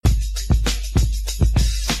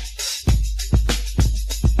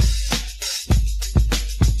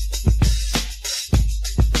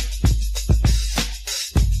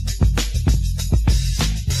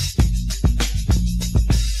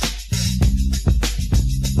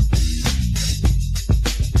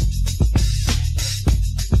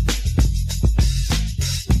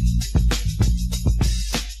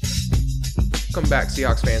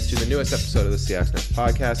Seahawks fans, to the newest episode of the Seahawks Nest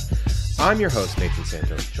podcast. I'm your host, Nathan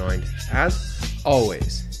Santos, joined, as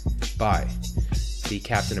always, by the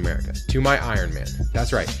Captain America, to my Iron Man.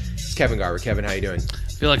 That's right, it's Kevin Garber. Kevin, how you doing?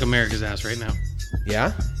 I feel like America's ass right now.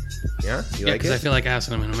 Yeah? Yeah? You like it? Because I feel like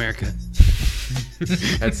assing I'm in America.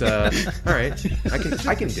 That's, all right.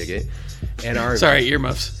 I can dig it. And Sorry,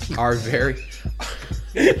 earmuffs. Our very...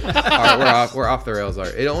 we're off the rails.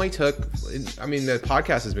 It only took, I mean, the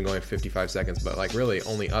podcast has been going 55 seconds, but like really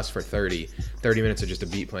only us for 30 minutes of just a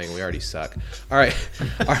beat playing. We already suck. All right.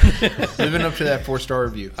 Living up to that 4-star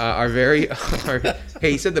review.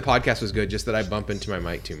 Hey, he said the podcast was good, just that I bump into my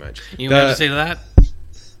mic too much. You know what to say to that?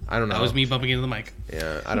 I don't know. That was me bumping into the mic.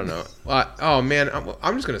 Yeah, I don't know. Oh man,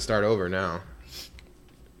 I'm just going to start over now.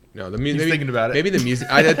 No, the music. Thinking about it. Maybe the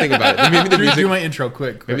music. I did think about it. Maybe the music. Do my intro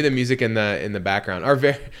quick. Maybe the music in the background.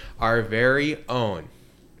 Our very own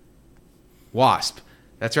Wasp.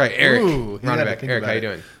 That's right, Eric. Ooh, Ronnebeck. Eric, how you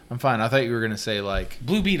doing? I'm fine. I thought you were gonna say like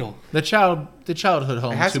Blue Beetle. the childhood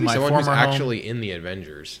home It has to be my someone former who's home. actually in the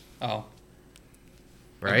Avengers, Oh.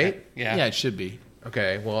 right? Okay. Yeah. Yeah, it should be.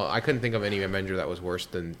 Okay. Well, I couldn't think of any Avenger that was worse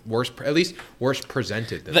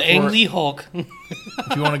presented than The Ang Lee Hulk. If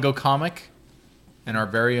you want to go comic, and our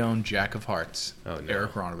very own Jack of Hearts, Oh, no.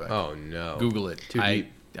 Eric Ronnebeck. Oh no. Google it. Too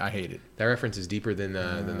deep. I hate it. That reference is deeper than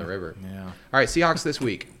the river. Yeah. All right, Seahawks this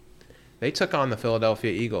week. They took on the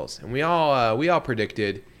Philadelphia Eagles, and we all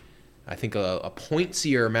predicted, I think, a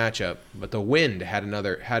pointsier matchup, but the wind had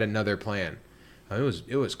another plan.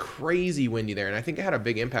 It was crazy windy there, and I think it had a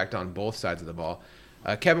big impact on both sides of the ball.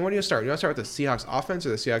 Kevin, what do you start? You want to start with the Seahawks offense or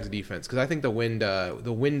the Seahawks defense? Because I think the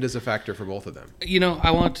wind is a factor for both of them. You know,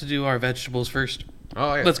 I want to do our vegetables first.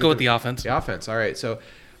 Oh yeah. Let's go with the offense. The offense. All right. So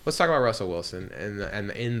let's talk about Russell Wilson and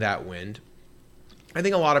in that wind. I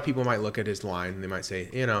think a lot of people might look at his line and they might say,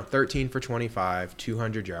 13 for 25,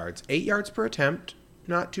 200 yards, 8 yards per attempt,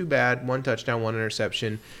 not too bad. 1 touchdown, 1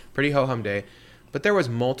 interception, pretty ho-hum day. But there was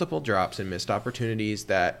multiple drops and missed opportunities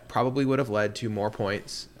that probably would have led to more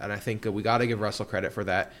points, and I think we got to give Russell credit for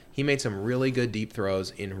that. He made some really good deep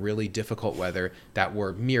throws in really difficult weather that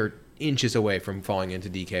were mere inches away from falling into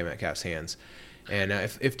DK Metcalf's hands. And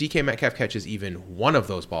if DK Metcalf catches even one of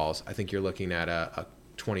those balls, I think you're looking at a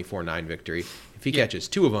 24-9 victory. If he catches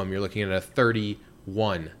 2 of them, you're looking at a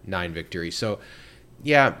 31-9 victory. So,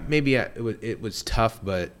 yeah, maybe it was tough,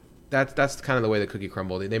 but that's kind of the way the cookie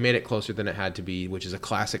crumbled. They made it closer than it had to be, which is a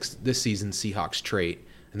classic this season Seahawks trait.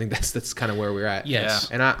 I think that's kind of where we're at. Yes.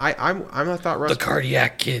 And I thought Russ. The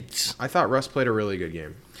cardiac kids. I thought Russ played a really good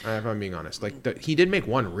game. If I'm being honest, he did make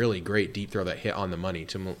one really great deep throw that hit on the money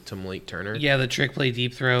to Malik Turner. Yeah, the trick play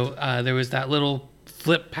deep throw. There was that little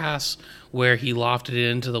flip pass where he lofted it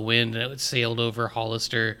into the wind and it sailed over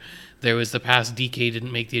Hollister. There was the pass DK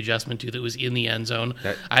didn't make the adjustment to that was in the end zone.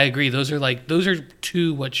 I agree. Those are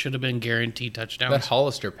 2 what should have been guaranteed touchdowns. That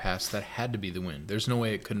Hollister pass, that had to be the win. There's no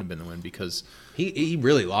way it couldn't have been the win because he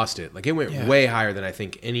really lost it. Like it went way higher than I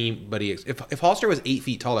think anybody. If Hollister was 8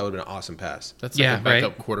 feet tall, that would have been an awesome pass. That's like a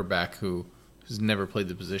backup quarterback who's never played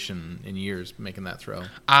the position in years making that throw.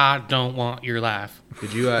 I don't want your laugh.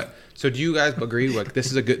 Did you? So do you guys agree? Like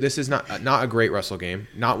this is not a great Russell game.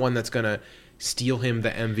 Not one that's gonna steal him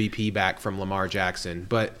the MVP back from Lamar Jackson,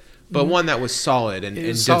 but one that was solid and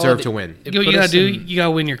deserved to win. You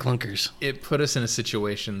gotta win your clunkers. It put us in a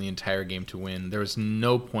situation the entire game to win. There was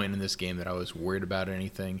no point in this game that I was worried about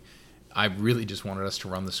anything. I really just wanted us to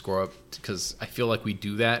run the score up because I feel like we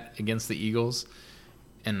do that against the Eagles,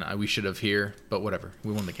 and we should have here. But whatever,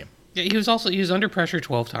 we won the game. Yeah, he was under pressure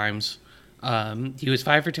 12 times. He was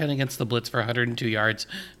 5 for 10 against the blitz for 102 yards,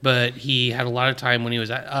 but he had a lot of time when he was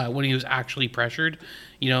actually pressured.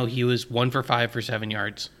 He was 1 for 5 for 7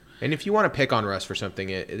 yards. And if you want to pick on Russ for something,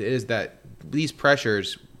 it is that these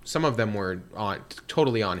pressures, some of them were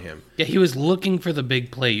totally on him. Yeah, he was looking for the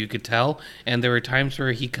big play, you could tell, and there were times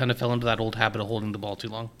where he kind of fell into that old habit of holding the ball too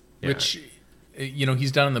long. Yeah. Which,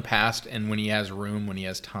 he's done in the past, and when he has room, when he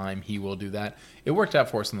has time, he will do that. It worked out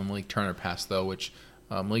for us in the Malik Turner pass, though, which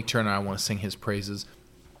Malik Turner, I want to sing his praises.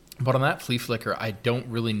 But on that flea flicker, I don't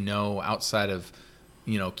really know outside of,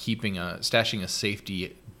 stashing a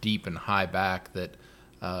safety deep and high back that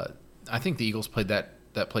I think the Eagles played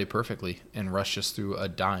that play perfectly, and Russ just threw a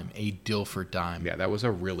Dilfer dime. Yeah, that was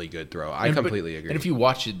a really good throw. I completely agree. And if you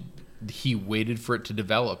watch it, he waited for it to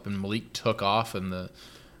develop, and Malik took off, and the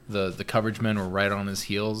coverage men were right on his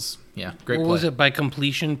heels. Yeah, great play. What was it, by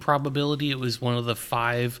completion probability? It was one of the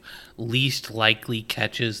 5 least likely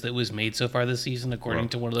catches that was made so far this season, according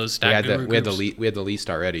to one of those stat guru groups. We had the least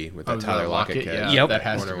already with that Tyler Lockett catch. Yeah, Yep. that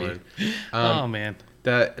has to be. Oh, man.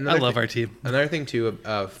 I love our team. Another thing, too,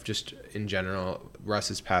 of just in general,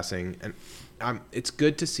 Russ's passing, and it's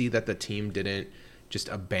good to see that the team didn't just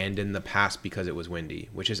abandon the pass because it was windy,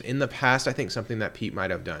 which is in the past, I think, something that Pete might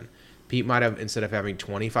have done. Pete might have, instead of having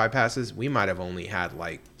 25 passes, we might have only had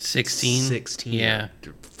like 16,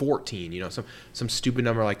 14, some stupid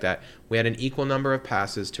number like that. We had an equal number of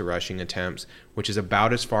passes to rushing attempts, which is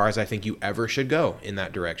about as far as I think you ever should go in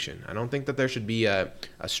that direction. I don't think that there should be a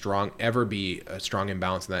strong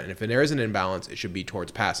imbalance in that. And if there is an imbalance, it should be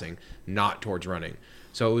towards passing, not towards running.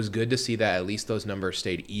 So it was good to see that at least those numbers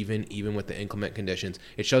stayed even with the inclement conditions.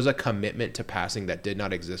 It shows a commitment to passing that did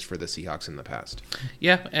not exist for the Seahawks in the past.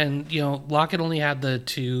 Yeah, and Lockett only had the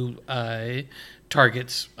 2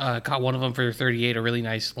 targets. Caught one of them for 38, a really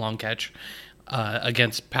nice long catch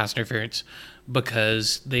against pass interference,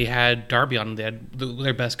 because they had Darby on. They had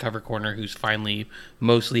their best cover corner, who's finally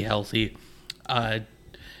mostly healthy.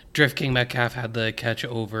 Drift King Metcalf had the catch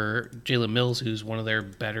over Jalen Mills, who's one of their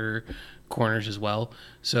better corners as well.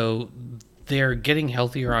 So they're getting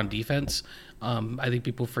healthier on defense. I think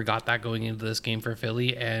people forgot that going into this game for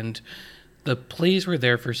Philly, and the plays were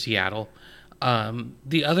there for Seattle.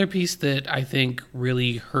 The other piece that I think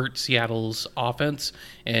really hurt Seattle's offense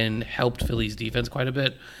and helped Philly's defense quite a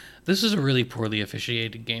bit, this is a really poorly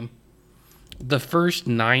officiated game. The first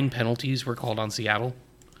 9 penalties were called on Seattle.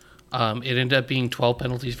 It ended up being 12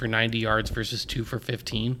 penalties for 90 yards versus 2 for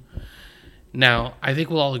 15. Now, I think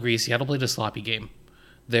we'll all agree Seattle played a sloppy game.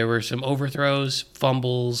 There were some overthrows,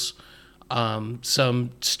 fumbles,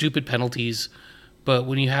 some stupid penalties. But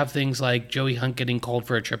when you have things like Joey Hunt getting called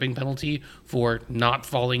for a tripping penalty for not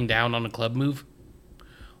falling down on a club move,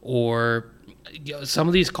 or some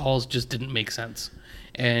of these calls just didn't make sense.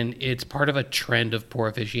 And it's part of a trend of poor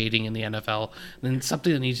officiating in the NFL. And it's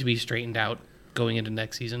something that needs to be straightened out going into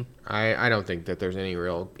next season. I don't think that there's any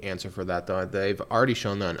real answer for that, though. They've already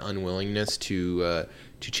shown an unwillingness to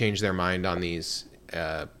change their mind on these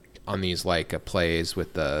plays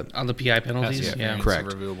with the on the PI penalties. Yeah,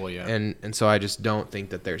 correct. And so I just don't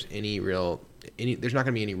think that there's there's not going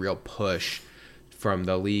to be any real push from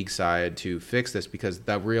the league side to fix this, because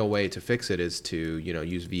the real way to fix it is to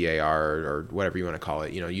use VAR or whatever you want to call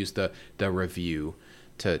it. Use the review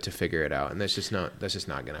to figure it out, and that's just not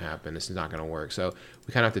going to happen. This is not going to work. So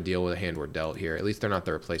we kind of have to deal with the hand we're dealt here. At least they're not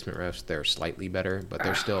the replacement refs. They're slightly better, but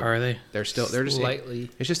they're still. Are they? They're just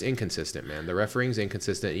slightly. It's just inconsistent, man. The refereeing's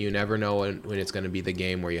inconsistent. You never know when it's going to be the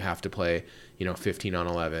game where you have to play 15 on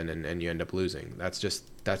 11 and you end up losing.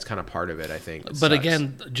 That's kind of part of it, I think. But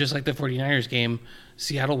again, just like the 49ers game,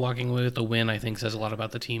 Seattle walking away with the win, I think, says a lot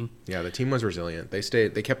about the team. Yeah, the team was resilient. They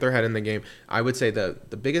kept their head in the game. I would say the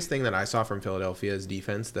biggest thing that I saw from Philadelphia's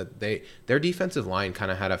defense, that their defensive line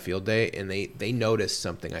kind of had a field day, and they noticed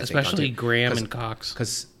something, especially Graham and Cox.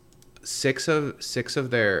 Because all 6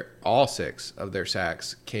 of their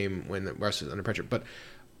sacks came when the Russ was under pressure. But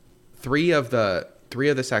three of the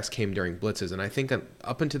sacks came during blitzes, and I think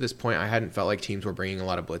up until this point, I hadn't felt like teams were bringing a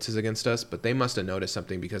lot of blitzes against us, but they must have noticed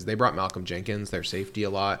something, because they brought Malcolm Jenkins, their safety, a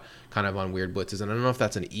lot, kind of on weird blitzes, and I don't know if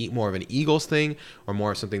that's more of an Eagles thing or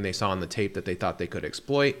more of something they saw on the tape that they thought they could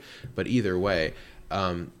exploit, but either way,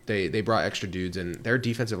 they brought extra dudes, and their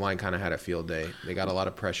defensive line kind of had a field day. They got a lot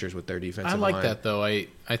of pressures with their defensive line. I like that, though. I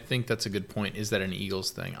think that's a good point. Is that an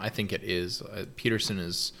Eagles thing? I think it is. Peterson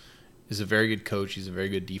is a very good coach. He's a very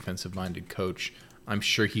good defensive-minded coach. I'm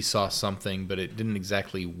sure he saw something, but it didn't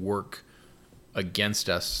exactly work against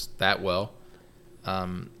us that well.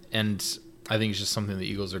 And I think it's just something the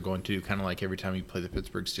Eagles are going to do, kind of like every time you play the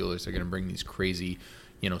Pittsburgh Steelers, they're going to bring these crazy,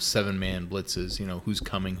 7-man blitzes, who's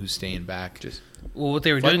coming, who's staying back. Well, what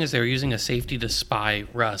they were doing is they were using a safety to spy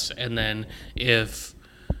Russ, and then if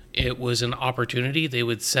it was an opportunity, they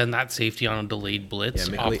would send that safety on a delayed blitz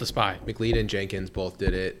off the spy. McLeod and Jenkins both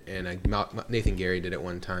did it, and Nathan Gary did it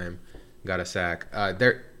one time. Got a sack.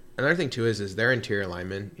 Another thing too is their interior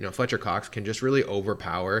lineman. Fletcher Cox can just really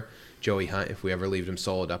overpower Joey Hunt if we ever leave him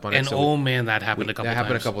soloed up on it. And that happened a couple times. That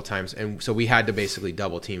happened a couple times, and so we had to basically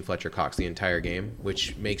double team Fletcher Cox the entire game,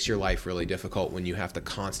 which makes your life really difficult when you have to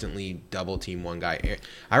constantly double team one guy.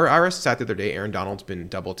 I sat the other day. Aaron Donald's been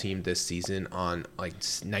double teamed this season on like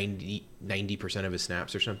 90% of his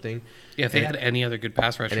snaps or something. Yeah, if they had any other good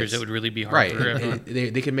pass rushers, it would really be hard for everyone.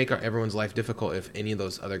 They could make everyone's life difficult if any of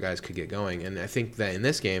those other guys could get going. And I think that in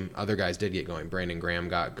this game, other guys did get going. Brandon Graham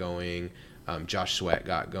got going. Josh Sweat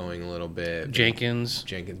got going a little bit. Jenkins,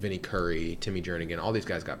 Vinny Curry, Timmy Jernigan, all these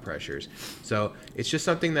guys got pressures. So it's just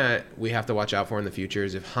something that we have to watch out for in the future.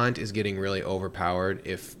 Is if Hunt is getting really overpowered,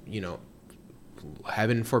 if,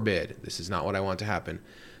 heaven forbid, this is not what I want to happen,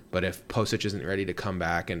 but if Posich isn't ready to come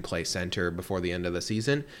back and play center before the end of the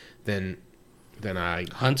season, then then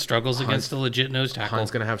Hunt struggles against a legit nose tackle.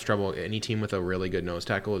 Hunt's going to have trouble. Any team with a really good nose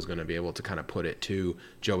tackle is going to be able to kind of put it to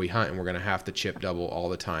Joey Hunt, and we're going to have to chip double all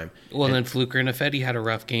the time. Well, and then Fluker and Ifedi had a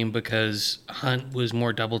rough game because Hunt was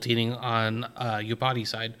more double teaming on Upati's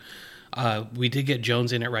side. We did get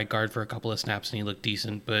Jones in at right guard for a couple of snaps, and he looked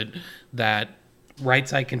decent, but that right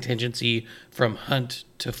side contingency from Hunt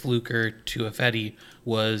to Fluker to Ifedi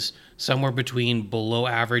was somewhere between below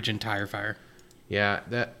average and tire fire. Yeah,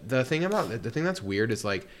 the thing that's weird is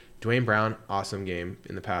like Dwayne Brown, awesome game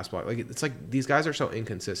in the pass block. Like it's like these guys are so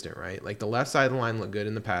inconsistent, right? Like the left side of the line looked good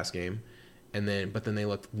in the pass game, but then they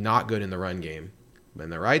looked not good in the run game.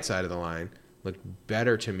 And the right side of the line looked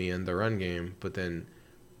better to me in the run game, but then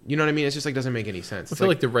you know what I mean? It's just like doesn't make any sense. I feel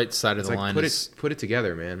like the right side of the line put it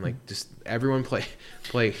together, man. Like just everyone play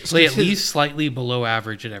at least slightly below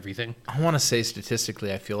average at everything. I want to say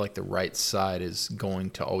statistically, I feel like the right side is going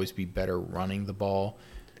to always be better running the ball.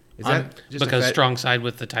 Is that just because strong side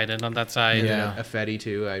with the tight end on that side? Yeah, Ifedi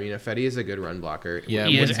too. I mean, Ifedi is a good run blocker. Yeah,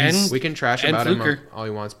 we can trash about Fluker. him all he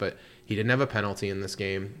wants, but he didn't have a penalty in this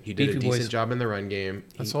game. He did a decent job in the run game.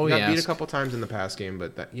 That's he all got beat a couple times in the pass game,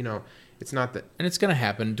 but that it's not that. And it's going to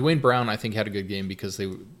happen. Dwayne Brown, I think, had a good game because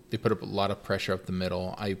they put up a lot of pressure up the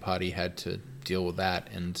middle. Iupati had to deal with that,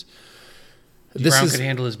 and Brown could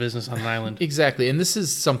handle his business on an island. Exactly, and this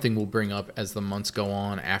is something we'll bring up as the months go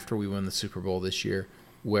on after we win the Super Bowl this year,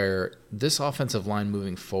 where this offensive line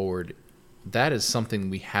moving forward, that is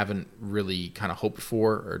something we haven't really kind of hoped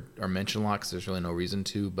for or mentioned a lot because there's really no reason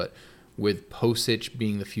to. But with Posich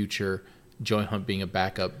being the future, Joey Hunt being a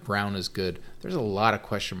backup, Brown is good. There's a lot of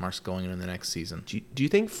question marks going in the next season. Do you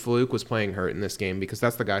think Fluke was playing hurt in this game? Because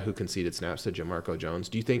that's the guy who conceded snaps to Jamarco Jones.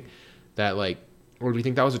 Do you think that or do you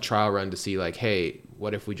think that was a trial run to see hey,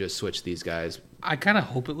 what if we just switch these guys? I kind of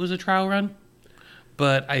hope it was a trial run,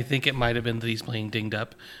 but I think it might have been that he's playing dinged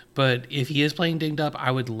up. But if he is playing dinged up, I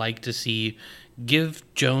would like to give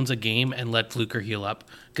Jones a game and let Fluker heal up,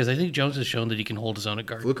 because I think Jones has shown that he can hold his own at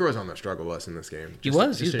guard. Fluker was on the struggle bus in this game. He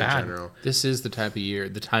was bad. General. This is the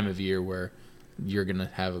time of year where you're going to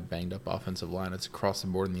have a banged up offensive line. It's across the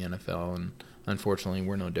board in the NFL, and unfortunately,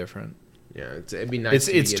 we're no different. Yeah, it'd be nice.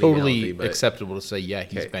 It's totally acceptable to say, yeah,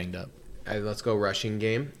 he's banged up. Let's go rushing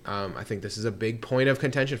game. I think this is a big point of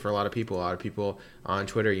contention for a lot of people. A lot of people on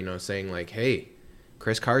Twitter, saying hey,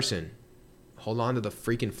 Chris Carson, hold on to the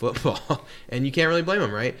freaking football, and you can't really blame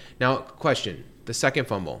him, right? Now, question: the second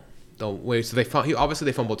fumble. They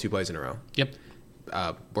fumbled 2 plays in a row. Yep.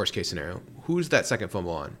 Worst case scenario. Who's that second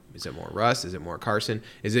fumble on? Is it more Russ? Is it more Carson?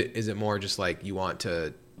 Is it more just you want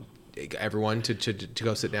everyone to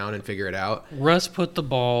go sit down and figure it out? Russ put the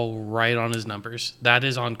ball right on his numbers. That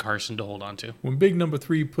is on Carson to hold on to. When big number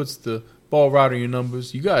 3 puts the ball right on your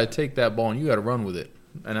numbers, you got to take that ball and you got to run with it.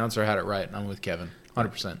 Announcer had it right. I'm with Kevin,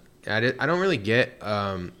 100%. I don't really get.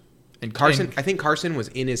 And Carson, I think Carson was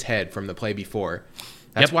in his head from the play before.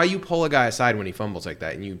 That's why you pull a guy aside when he fumbles like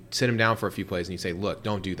that, and you sit him down for a few plays, and you say, "Look,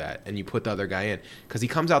 don't do that," and you put the other guy in, because he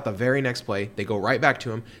comes out the very next play. They go right back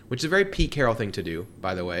to him, which is a very Pete Carroll thing to do,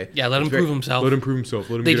 by the way. Yeah, let him prove himself. Let him prove himself.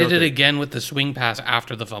 Let him. They did it again with the swing pass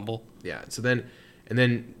after the fumble. Yeah. So then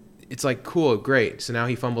it's cool, great. So now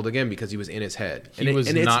he fumbled again because he was in his head. He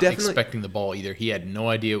was not expecting the ball either. He had no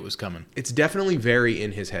idea it was coming. It's definitely very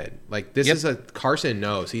in his head. This is Carson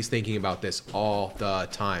knows. He's thinking about this all the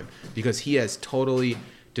time because he has totally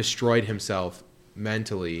destroyed himself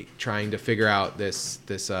mentally trying to figure out this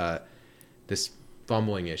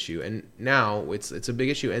fumbling issue. And now it's a big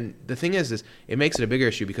issue. And the thing is it makes it a bigger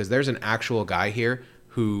issue because there's an actual guy here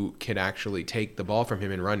who can actually take the ball from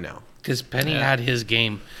him and run now. Because Penny had his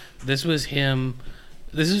game. This was him.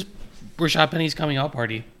 This is Rashad Penny's coming out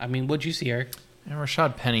party. I mean, what'd you see, Eric? And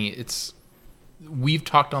Rashad Penny, we've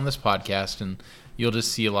talked on this podcast, and you'll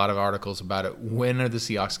just see a lot of articles about it. When are the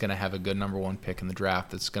Seahawks going to have a good number 1 pick in the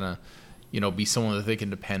draft that's going to, be someone that they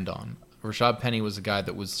can depend on? Rashad Penny was a guy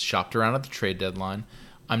that was shopped around at the trade deadline.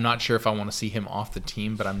 I'm not sure if I want to see him off the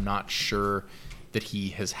team, but I'm not sure that he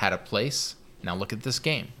has had a place. Now look at this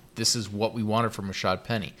game. This is what we wanted from Rashad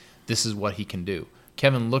Penny. This is what he can do.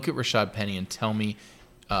 Kevin, look at Rashad Penny and tell me,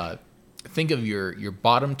 think of your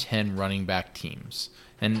bottom 10 running back teams,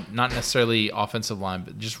 and not necessarily offensive line,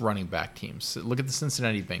 but just running back teams. So look at the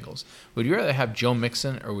Cincinnati Bengals. Would you rather have Joe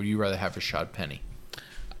Mixon or would you rather have Rashad Penny?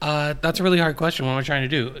 That's a really hard question. What am I trying to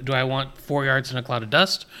do? Do I want 4 yards in a cloud of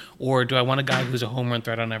dust, or do I want a guy who's a home run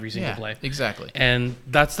threat on every single play? Exactly. And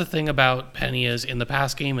that's the thing about Penny is in the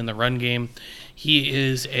pass game, in the run game, he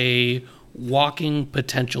is a walking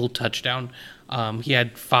potential touchdown. He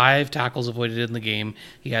had 5 tackles avoided in the game.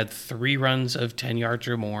 He had 3 runs of 10 yards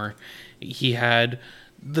or more. The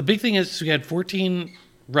big thing is he had 14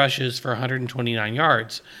 rushes for 129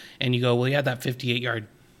 yards. And you go, well, he had that 58-yard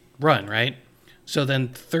run, right? So then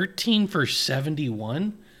 13 for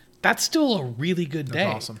 71, that's still a really good day.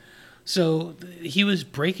 That's awesome. So he was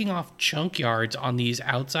breaking off chunk yards on these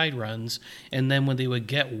outside runs, and then when they would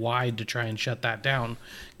get wide to try and shut that down,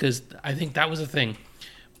 because I think that was the thing.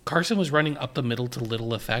 Carson was running up the middle to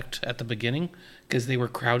little effect at the beginning because they were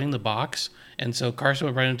crowding the box, and so Carson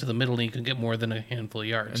would run into the middle and he could get more than a handful of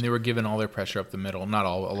yards. And they were giving all their pressure up the middle. Not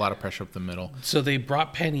all, a lot of pressure up the middle. So they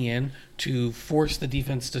brought Penny in to force the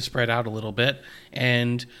defense to spread out a little bit,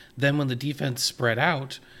 and then when the defense spread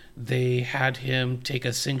out, they had him take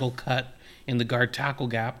a single cut in the guard tackle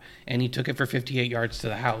gap, and he took it for 58 yards to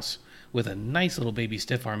the house with a nice little baby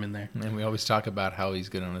stiff arm in there. And we always talk about how he's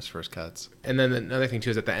good on his first cuts. And then another thing too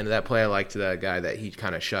is at the end of that play, I liked the guy that he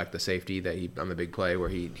kind of shucked, the safety that he on the big play where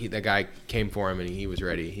he that guy came for him and he was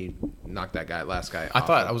ready. He knocked that last guy.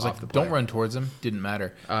 I was like, don't run towards him. Didn't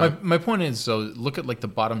matter. My point is, so look at like the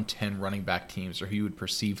bottom 10 running back teams, or who you would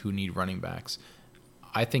perceive who need running backs.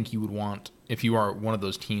 I think you would want, if you are one of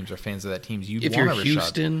those teams or fans of that team, you'd If want you're a Rashad.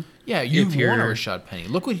 Houston, Yeah, you'd if you're- want a Rashad Penny.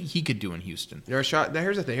 Look what he could do in Houston. Rashad. Now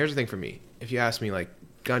here's the thing. Here's the thing for me. If you ask me, like,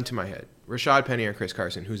 gun to my head, Rashad Penny or Chris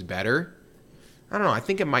Carson, who's better? I don't know. I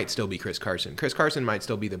think it might still be Chris Carson. Chris Carson might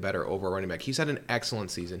still be the better overall running back. He's had an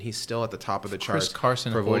excellent season. He's still at the top of the charts. Chris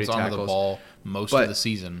Carson for avoided holds onto the tackles. ball most of the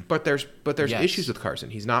season. But there's Yes. issues with Carson.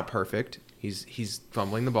 He's not perfect. He's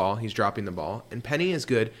fumbling the ball. He's dropping the ball. And Penny is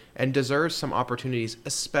good and deserves some opportunities,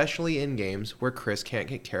 especially in games where Chris can't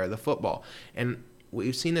get care of the football. And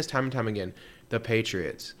we've seen this time and time again. The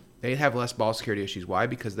Patriots, they have less ball security issues. Why?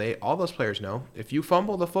 Because all those players know if you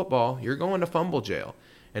fumble the football, you're going to fumble jail.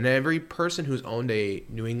 And every person who's owned a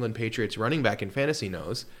New England Patriots running back in fantasy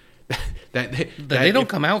knows that they don't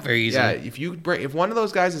come out very easily. Yeah, if one of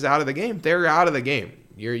those guys is out of the game, they're out of the game.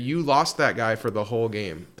 You lost that guy for the whole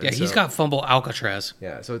game. And Yeah, he's got fumble Alcatraz.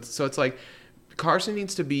 Yeah, so it's like Carson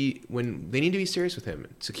needs to be, when they need to be serious with him.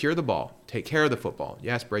 Secure the ball, take care of the football.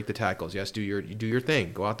 Yes, break the tackles. Yes, do your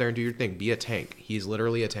thing. Go out there and do your thing. Be a tank. He's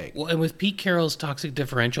literally a tank. Well, and with Pete Carroll's toxic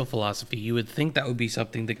differential philosophy, you would think that would be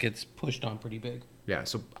something that gets pushed on pretty big. Yeah,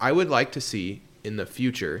 so I would like to see in the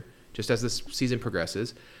future, just as this season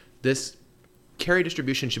progresses, this carry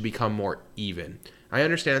distribution should become more even. I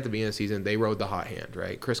understand at the beginning of the season, they rode the hot hand,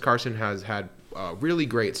 right? Chris Carson has had a really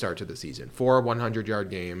great start to the season. 4 100-yard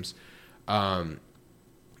games,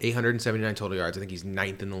 879 total yards. I think he's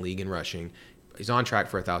 9th in the league in rushing. He's on track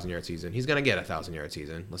for a 1,000-yard season. He's going to get a 1,000-yard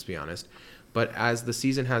season, let's be honest. But as the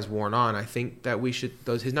season has worn on, I think that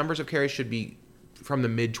his numbers of carries should be from the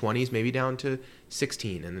mid-20s, maybe down to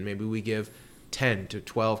 16, and then maybe we give 10 to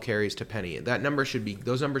 12 carries to Penny. Those numbers should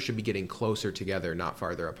be getting closer together, not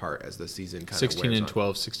farther apart as the season kind of 16 and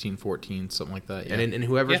 12, 16, 14, something like that. Yeah. And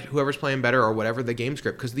whoever's playing better or whatever the game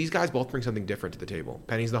script, because these guys both bring something different to the table.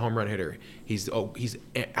 Penny's the home run hitter. He's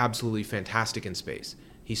absolutely fantastic in space.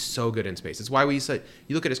 He's so good in space. That's why we said,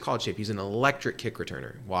 you look at his college tape, he's an electric kick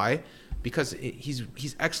returner. Why? Because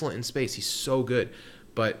he's excellent in space. He's so good.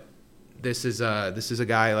 But this is a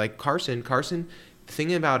guy like Carson. The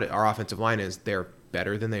thing about our offensive line is they're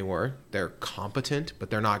better than they were. They're competent, but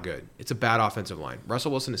they're not good. It's a bad offensive line.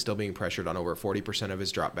 Russell Wilson is still being pressured on over 40% of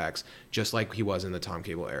his dropbacks, just like he was in the Tom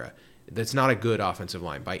Cable era. That's not a good offensive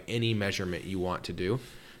line by any measurement you want to do.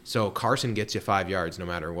 So Carson gets you 5 yards no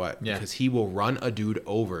matter what, because he will run a dude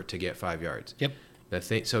over to get 5 yards. Yep.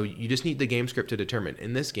 So you just need the game script to determine.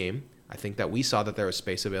 In this game, I think that we saw that there was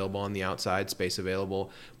space available on the outside, space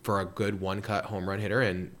available for a good one-cut home run hitter,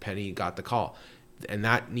 and Penny got the call. And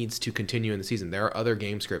that needs to continue in the season. There are other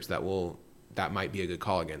game scripts that might be a good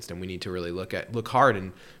call against, and we need to really look hard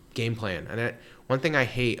and game plan. And one thing I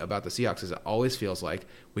hate about the Seahawks is it always feels like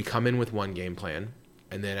we come in with one game plan,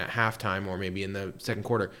 and then at halftime or maybe in the second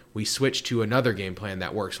quarter, we switch to another game plan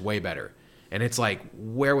that works way better. And it's like,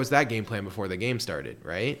 where was that game plan before the game started,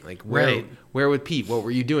 right? Like, where with Pete? What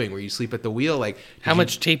were you doing? Were you asleep at the wheel? Like, how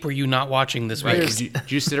much tape were you not watching this week?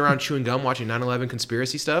 Did you sit around chewing gum watching 9/11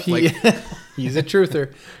 conspiracy stuff? He's a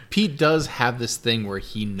truther. Pete does have this thing where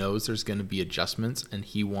he knows there's going to be adjustments, and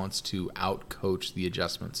he wants to out-coach the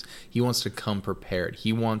adjustments. He wants to come prepared.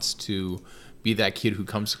 He wants to be that kid who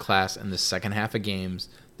comes to class in the second half of games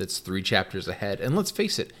that's 3 chapters ahead. And let's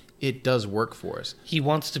face it, it does work for us. He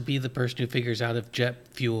wants to be the person who figures out if jet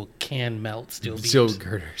fuel can melt steel beams. Steel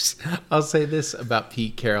girders. I'll say this about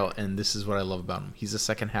Pete Carroll, and this is what I love about him. He's a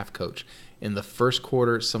second half coach. In the first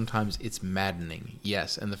quarter, sometimes it's maddening.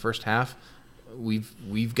 Yes, in the first half,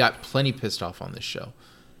 we've got plenty pissed off on this show,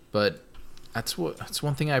 but that's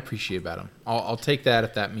one thing I appreciate about him. I'll take that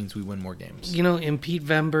if that means we win more games. You know, in Pete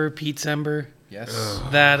Sember, Yes.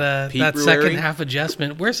 That Pete that Brewery? second half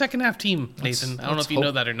adjustment. We're a second half team, Nathan. I don't know let's if you know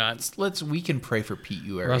hope- that or not. We can pray for Pete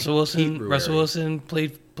Ueri. Russell Pete Brewery. Wilson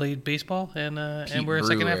played baseball, and we're a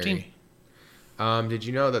second half team. Did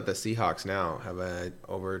you know that the Seahawks now have a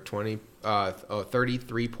over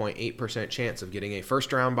 33.8% chance of getting a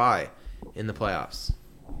first round bye in the playoffs?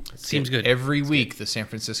 Seems good. Every week, the San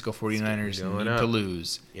Francisco 49ers going need up. to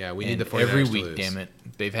lose. Yeah, we need And the 49ers every to week, lose. damn it.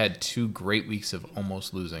 They've had 2 great weeks of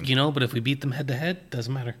almost losing. You know, but if we beat them head to head,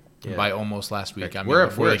 doesn't matter. Yeah. By almost last week. I mean, we're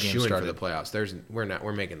before the game shooing for started. the playoffs.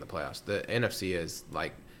 We're making the playoffs. The NFC is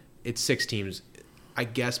like it's 6 teams. I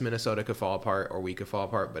guess Minnesota could fall apart or we could fall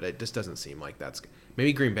apart, but it just doesn't seem like that's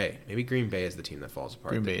maybe Green Bay. Maybe Green Bay is the team that falls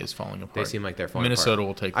apart. Green Bay is falling apart. They seem like they're falling Minnesota apart.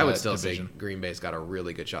 will take I would that still division. say Green Bay's got a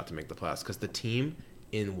really good shot to make the playoffs because the team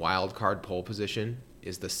in wild card pole position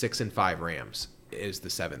is the 6-5 Rams is the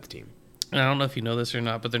 7th team. And I don't know if you know this or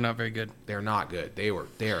not, but they're not very good. They're not good. They are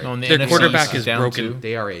No, and the Their NFC quarterback East is down broken. too.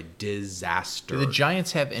 they are a disaster. Do the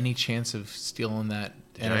Giants have any chance of stealing that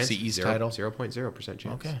Giants, NFC East 0, title? 0.0% chance.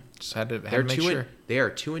 Okay. Just had to They're make 2 sure. They are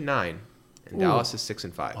 2-9, and Dallas is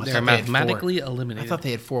 6-5. Oh, I They're thought they had 4. mathematically I eliminated. thought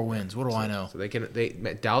they had 4 wins. What do I know? So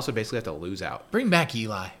Dallas would basically have to lose out. Bring back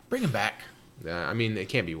Eli. Bring him back. I mean, it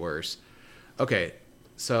can't be worse. Okay,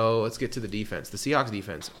 so let's get to the defense. The Seahawks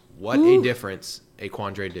defense. What a difference a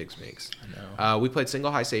Quandre Diggs makes. I know. We played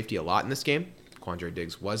single high safety a lot in this game. Quandre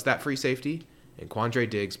Diggs was that free safety, and Quandre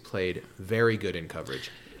Diggs played very good in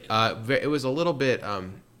coverage. It was a little bit,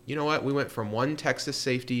 you know what? We went from one Texas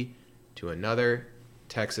safety to another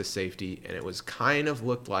Texas safety, and it was kind of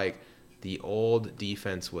looked like the old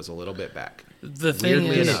defense was a little bit back. The thing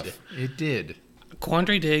Weirdly is, enough. It did.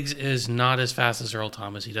 Quandre Diggs is not as fast as Earl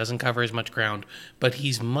Thomas. He doesn't cover as much ground, but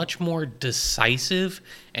he's much more decisive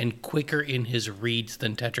and quicker in his reads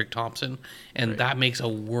than Tedrick Thompson, and that makes a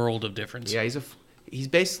world of difference. Yeah, he's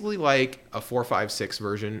basically like a 4.56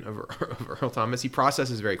 version of Earl Thomas. He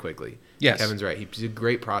processes very quickly. Yes. Kevin's right. He's a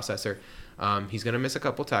great processor. He's going to miss a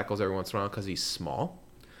couple tackles every once in a while because he's small,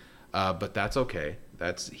 but that's okay.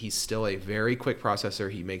 He's still a very quick processor.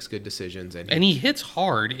 He makes good decisions, and he hits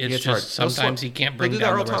hard. It's hits just hard. sometimes he can't He'll bring do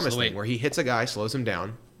down that Earl the rest Thomas of the weight. thing where he hits a guy, slows him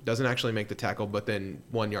down, doesn't actually make the tackle, but then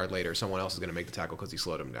 1 yard later, someone else is going to make the tackle because he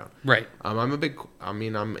slowed him down. Right. I'm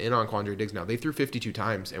in on Quandre Diggs now. They threw 52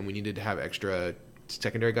 times, and we needed to have extra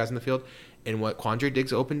secondary guys in the field. And what Quandre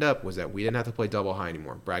Diggs opened up was that we didn't have to play double high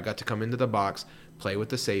anymore. Brad got to come into the box, play with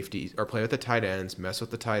the safeties, or play with the tight ends, mess with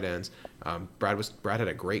the tight ends. Brad had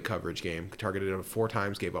a great coverage game. Targeted him 4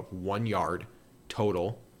 times, gave up 1 yard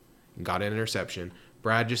total, and got an interception.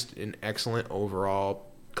 Brad just an excellent overall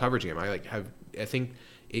coverage game. I think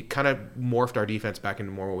it kind of morphed our defense back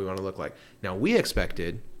into more what we want to look like. Now, we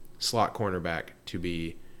expected slot cornerback to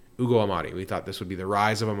be Ugo Amadi. We thought this would be the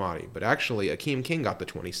rise of Amadi. But actually, Akeem King got the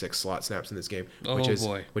 26 slot snaps in this game, which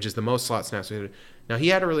is the most slot snaps we had. Now, he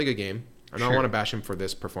had a really good game. I don't want to bash him for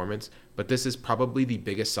this performance, but this is probably the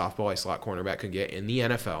biggest softball a slot cornerback could get in the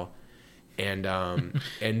NFL. And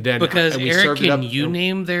then Because and we Eric, served it can up, you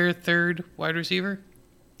name their third wide receiver?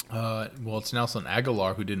 Well, it's Nelson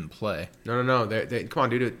Aguilar who didn't play. No. Come on,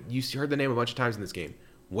 dude. You heard the name a bunch of times in this game.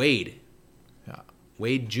 Wade. Yeah.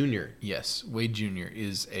 Wade Jr. Yes, Wade Jr.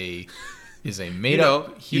 is a made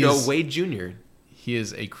up. Wade Jr. He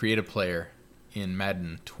is a creative player in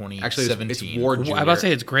Madden 2017. Actually, it's Ward Jr. I'm about to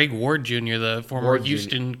say it's Greg Ward Jr., the former Ward Jr.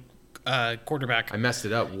 Houston quarterback. I messed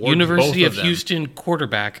it up. Ward University both of of them. Houston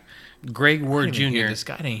quarterback, Greg Ward Jr. This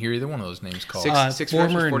guy didn't hear either one of those names called. Six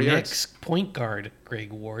former rushes, 40 yards. Knicks point guard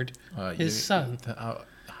Greg Ward, his son.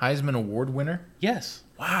 Heisman Award winner. Yes.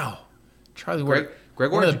 Wow, Charlie Ward. Greg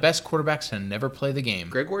one Ward of the best quarterbacks to never play the game.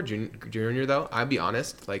 Greg Ward Jr. though, I'll be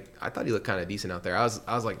honest, I thought he looked kind of decent out there. I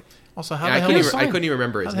was like, Also, how I the hell couldn't is even, I couldn't even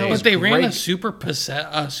remember his How the hell name. is But they ran a great.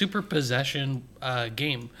 super possession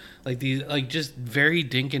game, just very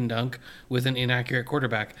dink and dunk with an inaccurate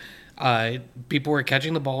quarterback. People were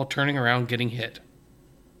catching the ball, turning around, getting hit.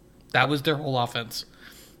 That was their whole offense.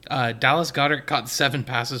 Dallas Goedert caught 7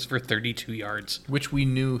 passes for 32 yards. Which we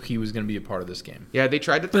knew he was going to be a part of this game. Yeah, they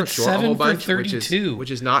tried to throw But short a 7 whole for bunch, 32.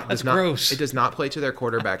 which is not That's does not gross. It does not play to their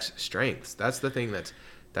quarterback's strengths. That's the thing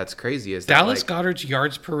that's crazy. Is Dallas that, Goedert's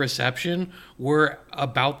yards per reception were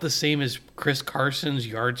about the same as Chris Carson's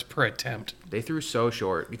yards per attempt. they threw so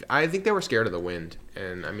short. I think they were scared of the wind,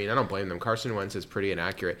 and I mean I don't blame them. Carson Wentz is pretty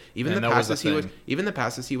inaccurate. Even And the that was the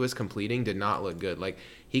passes he was completing did not look good. Like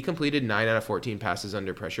he completed 9 out of 14 passes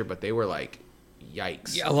under pressure, but they were like,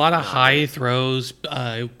 yikes. Yeah, a lot of high throws,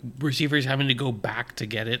 receivers having to go back to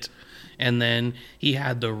get it. And then he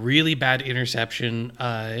had the really bad interception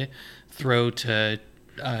throw to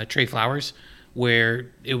Trey Flowers,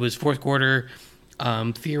 where it was fourth quarter.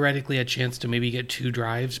 theoretically a chance to maybe get 2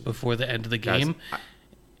 drives before the end of the game.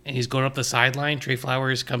 And he's going up the sideline. Trey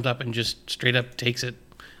Flowers comes up and just straight up takes it.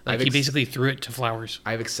 Like he basically threw it to Flowers.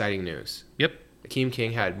 I have exciting news. Yep. Akeem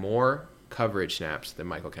King had more coverage snaps than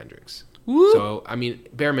Michael Kendricks. Woo. So, I mean,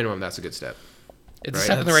 bare minimum, that's a good step. It's a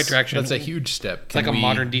step in the right direction. That's a huge step. It's like a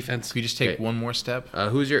modern defense. Can we just take one more step?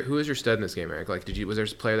 Who was your stud in this game, Eric? Like, was there a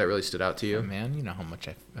player that really stood out to you? Oh, man, you know how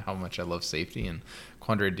much I love safety, and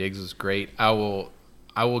Quandre Diggs was great. I will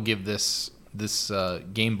give this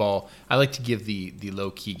game ball. I like to give the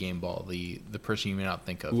low key game ball, the person you may not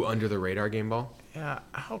think of. Ooh, under the radar game ball. Yeah,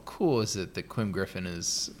 how cool is it that Quim Griffin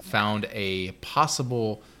has found a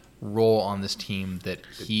possible role on this team that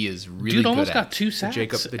he is really Dude good almost at? got 2 sacks.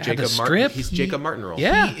 The Jacob strip. Martin. He's Jacob Martin role.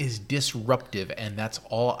 Yeah. He is disruptive, and that's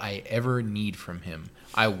all I ever need from him.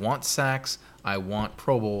 I want sacks. I want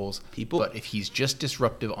Pro Bowls. But if he's just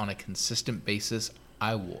disruptive on a consistent basis,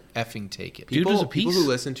 I will effing take it. Dude was a People piece. who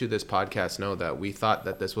listen to this podcast know that we thought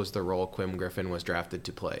that this was the role Quim Griffin was drafted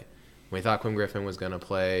to play. We thought Quim Griffin was going to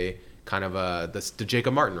play kind of the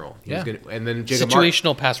Jacob Martin role. And then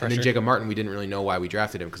Situational pass rusher. And then Jacob Martin, we didn't really know why we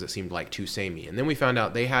drafted him because it seemed like too samey. And then we found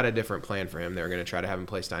out they had a different plan for him. They were going to try to have him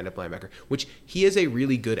play stand-up linebacker, which he is a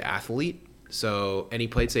really good athlete. And he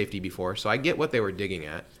played safety before, so I get what they were digging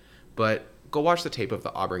at. But go watch the tape of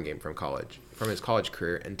the Auburn game from his college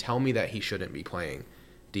career, and tell me that he shouldn't be playing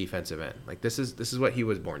defensive end. Like this is what he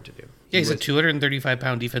was born to do. Yeah, he's a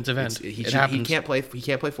 235-pound defensive end. He can't play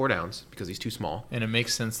 4 downs because he's too small. And it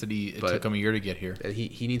makes sense that it took him a year to get here.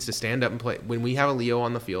 He needs to stand up and play. When we have a Leo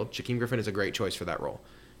on the field, Shaquem Griffin is a great choice for that role.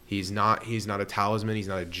 He's not a talisman. He's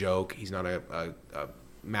not a joke. He's not a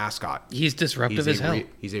mascot. He's disruptive as hell.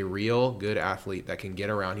 He's a real good athlete that can get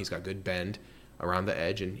around. He's got good bend around the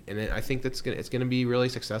edge, and I think it's gonna be really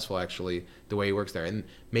successful actually the way he works there. And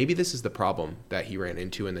maybe this is the problem that he ran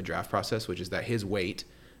into in the draft process, which is that his weight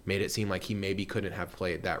made it seem like he maybe couldn't have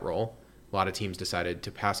played that role. A lot of teams decided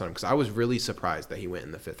to pass on him because I was really surprised that he went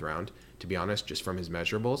in the 5th round. To be honest, just from his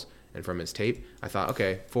measurables and from his tape, I thought,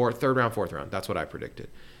 okay, 3rd round, 4th round, that's what I predicted.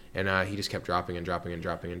 And he just kept dropping and dropping and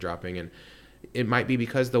dropping and dropping. And it might be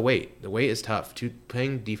because the weight is tough.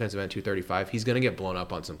 Playing defensive end 235, he's going to get blown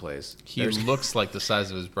up on some plays. He looks like the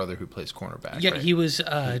size of his brother who plays cornerback. Yeah, right? he was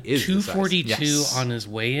 242 on his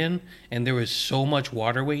weigh-in, and there was so much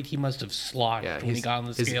water weight he must have slogged when he got on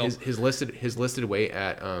the scale. His listed weight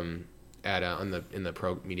in the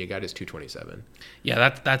pro media guide is 227. Yeah,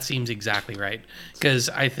 that seems exactly right. Because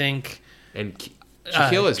I think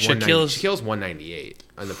Shaquille's 198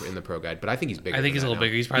 in the pro guide, but I think he's bigger. I think he's a little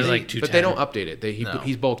bigger. He's probably like 210. But they don't update it.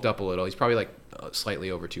 He's bulked up a little. He's probably like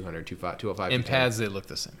slightly over 200, 205. In pads, they look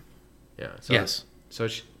the same. Yeah. So yes. So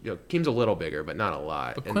Keem's a little bigger, but not a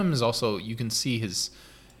lot. But Quim is also, you can see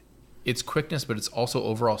it's quickness, but it's also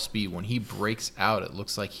overall speed. When he breaks out, it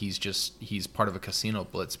looks like he's part of a casino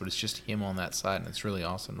blitz, but it's just him on that side, and it's really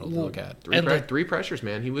awesome to look at. Three pressures,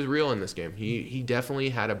 man. He was real in this game. He definitely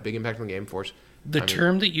had a big impact on the game for us. The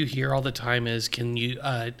term that you hear all the time is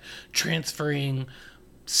transferring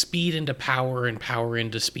speed into power and power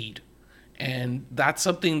into speed. And that's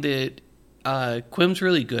something that Quim's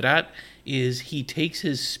really good at, is he takes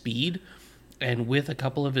his speed, and with a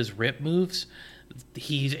couple of his rip moves,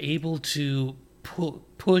 he's able to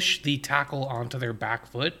push the tackle onto their back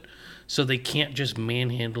foot so they can't just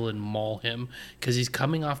manhandle and maul him, because he's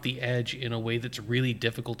coming off the edge in a way that's really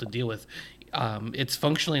difficult to deal with. It's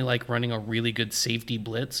functionally like running a really good safety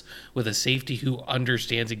blitz with a safety who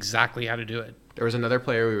understands exactly how to do it. There was another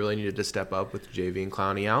player we really needed to step up with JV and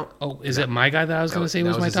Clowney out. Oh, is it my guy that I was going to say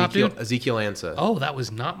was my top dude? Ezekiel Ansah. Oh, that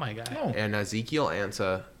was not my guy. Oh. And Ezekiel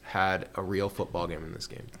Ansah had a real football game in this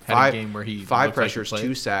game. A game where he 5 pressures,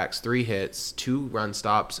 2 sacks, 3 hits, 2 run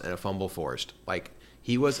stops, and a fumble forced. Like,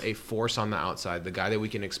 he was a force on the outside, the guy that we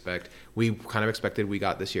can expect. We kind of expected we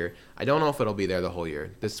got this year. I don't know if it'll be there the whole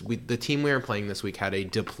year. The team we were playing this week had a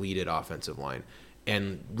depleted offensive line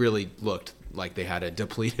and really looked like they had a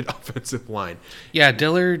depleted offensive line. Yeah,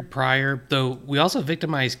 Dillard, Pryor, though we also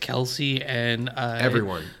victimized Kelsey and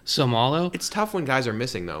everyone. Somalo. It's tough when guys are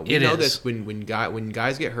missing, though. We know this when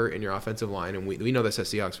guys get hurt in your offensive line, and we know this as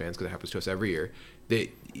Seahawks fans because it happens to us every year.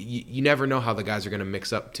 You never know how the guys are going to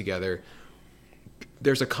mix up together.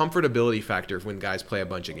 There's a comfortability factor when guys play a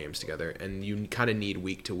bunch of games together, and you kind of need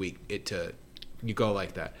week to week you go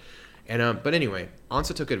like that. And but anyway,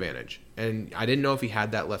 Ansah took advantage, and I didn't know if he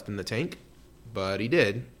had that left in the tank, but he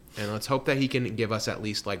did. And let's hope that he can give us at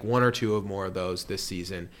least like 1 or 2 more of those this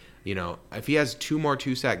season. You know, if he has 2 more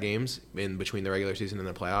 2-sack games in between the regular season and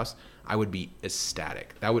the playoffs, I would be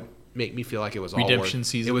ecstatic. That would make me feel like it was redemption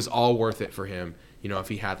season. It was all worth it for him. You know, if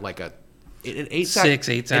he had like a an eight sack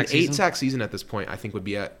season at this point, I think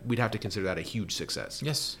we'd have to consider that a huge success.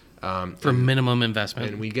 Yes. For minimum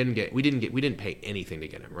investment, and we didn't pay anything to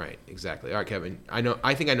get him. Right, exactly. All right, Kevin.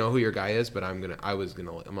 I think I know who your guy is, but I'm gonna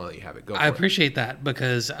let you have it. Go. I appreciate that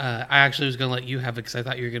because I actually was gonna let you have it because I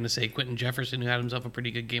thought you were gonna say Quentin Jefferson, who had himself a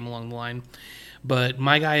pretty good game along the line. But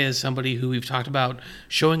my guy is somebody who we've talked about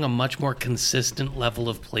showing a much more consistent level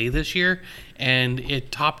of play this year, and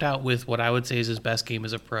it topped out with what I would say is his best game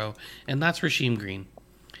as a pro, and that's Rasheem Green.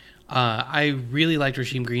 I really liked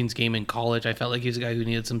Rasheem Green's game in college. I felt like he was a guy who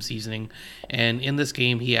needed some seasoning. And in this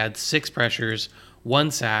game, he had 6 pressures, 1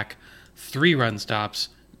 sack, 3 run stops,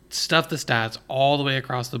 stuffed the stats all the way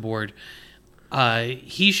across the board.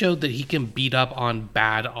 He showed that he can beat up on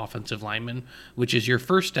bad offensive linemen, which is your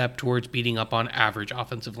first step towards beating up on average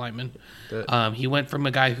offensive linemen. He went from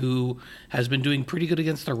a guy who has been doing pretty good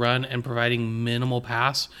against the run and providing minimal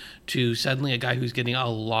pass to suddenly a guy who's getting a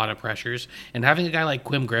lot of pressures. And having a guy like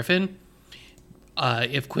Quim Griffin,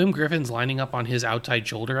 if Quim Griffin's lining up on his outside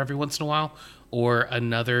shoulder every once in a while, or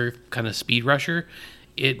another kind of speed rusher,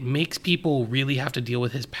 it makes people really have to deal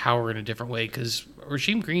with his power in a different way because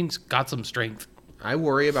Rasheem Green's got some strength. I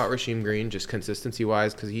worry about Rasheem Green just consistency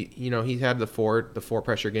wise because he had the four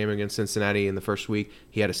pressure game against Cincinnati in the first week.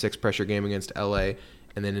 He had a 6 pressure game against LA,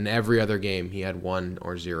 and then in every other game he had 1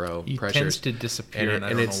 or 0 pressures. He tends to disappear, and I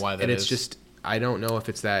don't know why that is. And it's just I don't know if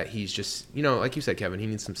it's that he's just like you said, Kevin, he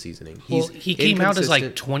needs some seasoning. He came out as like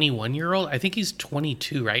 21-year-old. I think he's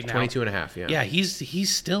 22 right now. 22 and a half, yeah. Yeah,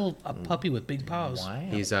 he's still a puppy with big paws. Wow.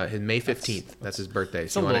 He's his May 15th. That's his birthday.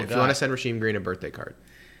 So if you want to send Rasheem Green a birthday card,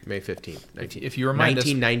 May 15th. If you remind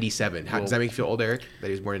 1997. Does that make you feel old, Eric? That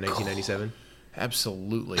he was born in 1997?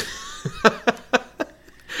 Absolutely.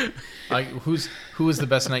 Who was the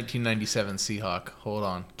best 1997 Seahawk? Hold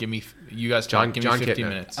on. Give me 50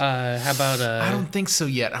 minutes. How about I don't think so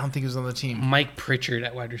yet. I don't think he was on the team. Mike Pritchard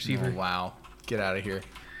at wide receiver. Oh, wow. Get out of here.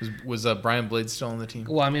 Was Brian Blades still on the team?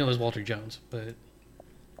 Well, I mean, it was Walter Jones, but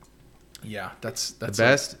yeah, that's the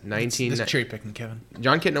best 19. That's cherry picking, Kevin.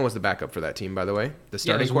 John Kitna was the backup for that team, by the way. The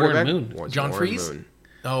starting quarterback was John Freeze.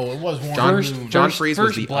 Oh, it was Warren Moon. John Freeze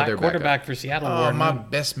was the black other quarterback for Seattle. My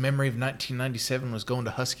best memory of 1997 was going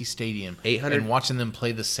to Husky Stadium and watching them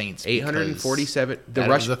play the Saints. 847.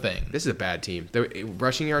 Was the thing. This is a bad team. The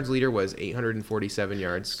rushing yards leader was 847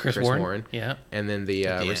 yards. Chris Warren. Yeah. And then the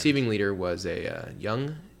receiving leader was a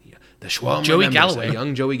young Joey Galloway. A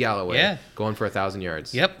young Joey Galloway. Yeah. Going for 1,000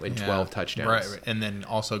 yards. Yep. And 12 touchdowns. Right. And then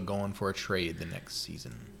also going for a trade the next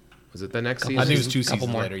season. Was it the next season? I think it was 2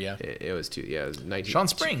 seasons later, yeah. It was 2. Yeah, it was 19. Sean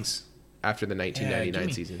Springs. After the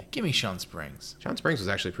 1999 season. Give me Sean Springs. Sean Springs was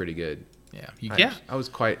actually pretty good. Yeah. I was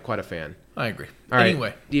quite a fan. I agree. All right.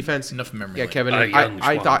 Anyway, defense. Enough memory. Yeah, Kevin. I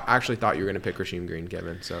actually thought you were going to pick Rasheem Green,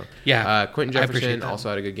 Kevin. So yeah, Quentin Jefferson also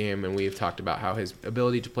had a good game, and we've talked about how his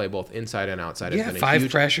ability to play both inside and outside has been 5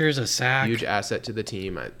 pressures, a sack, huge asset to the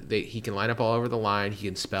team. He can line up all over the line. He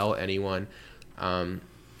can spell anyone.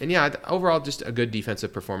 And yeah, overall, just a good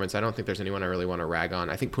defensive performance. I don't think there's anyone I really want to rag on.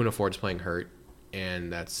 I think Poona Ford's playing hurt,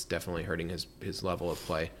 and that's definitely hurting his level of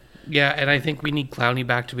play. Yeah, and I think we need Clowney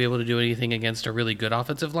back to be able to do anything against a really good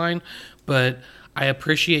offensive line. But I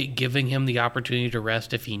appreciate giving him the opportunity to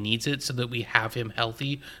rest if he needs it so that we have him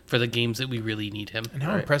healthy for the games that we really need him. And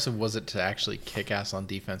how impressive was it to actually kick ass on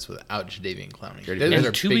defense without Jadeveon Clowney?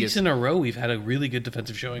 And 2 weeks in a row, we've had a really good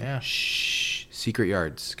defensive showing. Yeah. Shh. Secret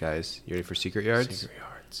yards, guys. You ready for secret yards?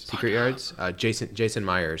 Secret yards. Jason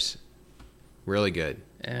Myers, really good.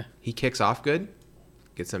 Yeah. He kicks off good.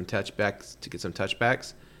 Get some touchbacks.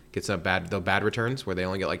 Get some bad returns where they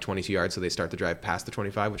only get like 22 yards, so they start the drive past the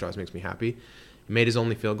 25, which always makes me happy. He made his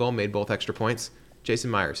only field goal, made both extra points.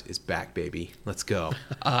 Jason Myers is back, baby. Let's go.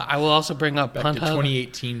 I will also bring up back Punt to Hub.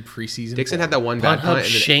 2018 preseason. Dixon had that one bad Punt punt. Hub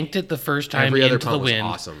shanked it the first time every other into punt the was wind.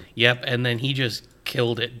 awesome. Yep, and then he just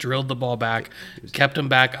killed it, drilled the ball back, kept him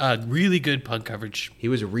back. Really good punt coverage. He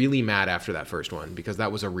was really mad after that first one because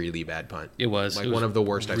that was a really bad punt. It was. Like one of the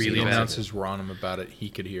worst I've seen. The announcers were on him about it. He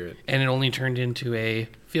could hear it. And it only turned into a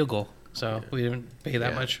field goal. So we didn't pay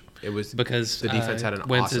that much. It was because the defense had an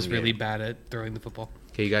Wentz awesome is really game. bad at throwing the football.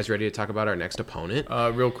 Okay, you guys ready to talk about our next opponent?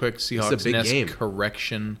 Real quick, Seahawks is a big Nest game.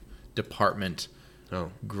 Correction Department.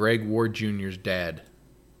 Oh, Greg Ward Jr.'s dad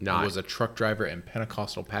was a truck driver and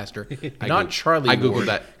Pentecostal pastor. Charlie I googled Ward,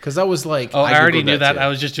 that because I was like, I already knew that. too. I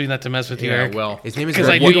was just doing that to mess with you, yeah, Eric. well, his name is 'Cause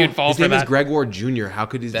Greg I knew Ward. you'd fall His for name is that. Greg Ward Jr. How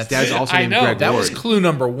could his dad's also I named know. Greg that Ward? was clue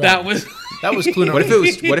number 1. That was clue number. What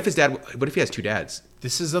if his dad? What if he has 2 dads?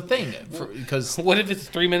 This is a thing because what if it's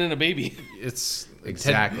 3 men and a baby? it's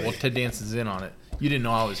Exactly. Ted Danson's in on it. You didn't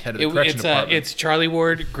know I was head of the correction department. It's Charlie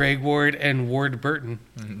Ward, Greg Ward, and Ward Burton.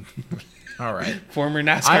 All right. Former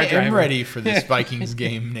NASCAR I driver. am ready for this Vikings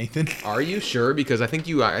game, Nathan. Are you sure? Because I think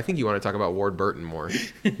you want to talk about Ward Burton more.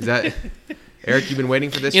 Is that Eric? You've been waiting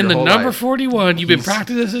for this In your the whole number life. 41, you've been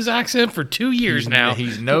practicing his accent for 2 years now.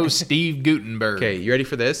 He's no Steve Gutenberg. Okay, you ready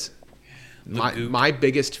for this? My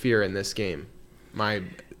biggest fear in this game,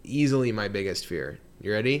 easily my biggest fear.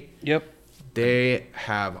 You ready? Yep. They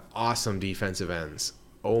have awesome defensive ends.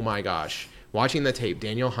 Oh my gosh. Watching the tape,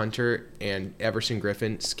 Daniel Hunter and Everson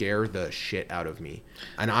Griffin scare the shit out of me.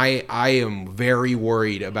 And I am very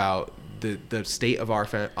worried about the state of our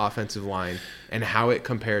offensive line and how it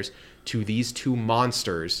compares to these two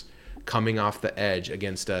monsters coming off the edge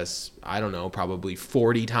against us, I don't know, probably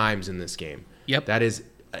 40 times in this game. Yep. That is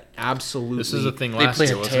absolutely This is a thing They last play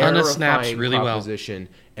year. a wasn't ton it? of snaps terrifying really well. proposition,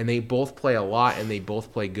 and they both play a lot and they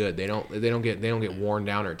both play good. They don't get worn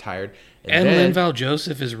down or tired. And then, Linval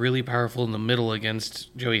Joseph is really powerful in the middle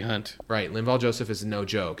against Joey Hunt. right, Linval Joseph is no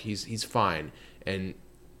joke. He's fine. And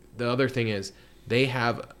the other thing is they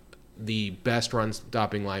have the best run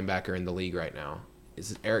stopping linebacker in the league right now.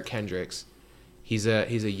 Is Eric Kendricks. He's a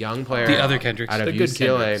young player. The other Kendricks. out of The good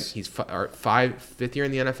UCLA. Kendricks. He's fifth year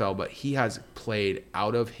in the NFL, but he has played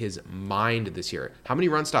out of his mind this year. How many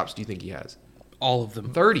run stops do you think he has? All of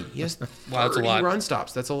them. 30. He has 30 Wow, that's a lot. run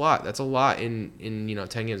stops. That's a lot. That's a lot in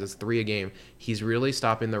 10 games. That's 3 a game. He's really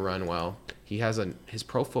stopping the run well. He has his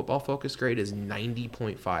Pro Football Focus grade is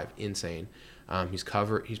 90.5. Insane.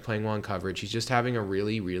 He's playing well in coverage. He's just having a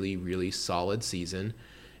really, really, really solid season.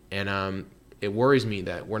 And it worries me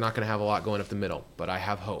that we're not going to have a lot going up the middle, but I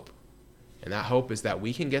have hope. And that hope is that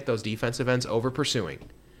we can get those defensive ends over pursuing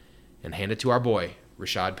and hand it to our boy,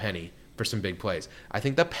 Rashad Penny, for some big plays. I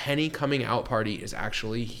think the Penny coming out party is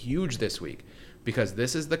actually huge this week because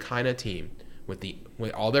this is the kind of team with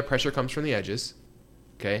all their pressure comes from the edges.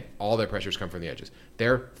 Okay? All their pressures come from the edges.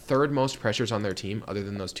 Their third most pressures on their team, other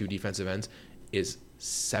than those two defensive ends, is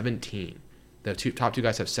 17. The top two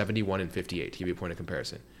guys have 71 and 58 to give you a point of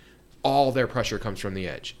comparison. All their pressure comes from the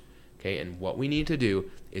edge. Okay, and what we need to do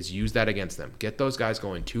is use that against them. Get those guys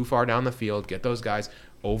going too far down the field. Get those guys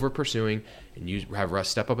over pursuing, and have Russ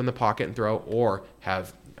step up in the pocket and throw, or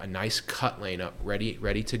have a nice cut lane up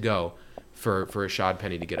ready to go for Rashad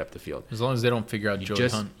Penny to get up the field. As long as they don't figure out Joey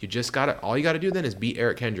Hunt. You just got to. All you got to do then is beat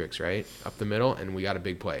Eric Kendricks right up the middle, and we got a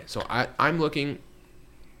big play. So I'm looking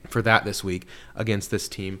for that this week against this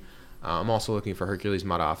team. I'm also looking for Hercules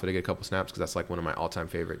Matafa to get a couple snaps because that's like one of my all-time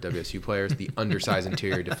favorite WSU players, the undersized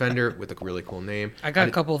interior defender with a really cool name. I got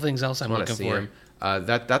a couple of things else I'm wanna looking see for. him.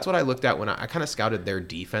 That's what I looked at when I kind of scouted their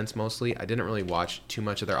defense mostly. I didn't really watch too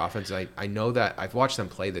much of their offense. I know that I've watched them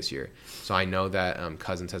play this year, so I know that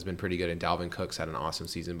Cousins has been pretty good and Dalvin Cook's had an awesome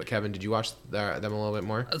season. But Kevin, did you watch them a little bit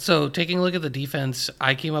more? So taking a look at the defense,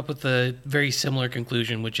 I came up with a very similar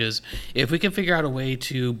conclusion, which is if we can figure out a way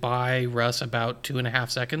to buy Russ about 2.5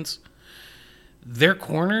 seconds, their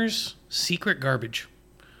corners, secret garbage.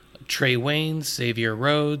 Trey Waynes, Xavier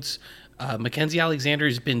Rhodes, Mackenzie Alexander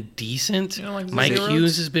has been decent. You don't like Mike Xavier Hughes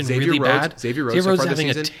Rhodes? has been Xavier really Rhodes, bad. Xavier Rhodes so is far this having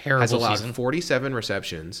a season terrible has allowed season. 47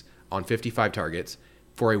 receptions on 55 targets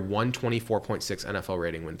for a 124.6 NFL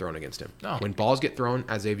rating when thrown against him. Oh. When balls get thrown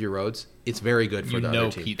at Xavier Rhodes, it's very good for the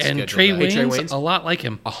other team. Pete's And scheduled Trey that. Hey, Trey Waynes, Waynes? a lot like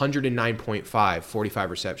him. 109.5,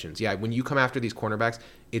 45 receptions. Yeah, when you come after these cornerbacks,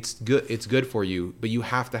 it's good for you, but you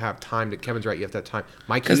have to have time. Kevin's right, you have to have time.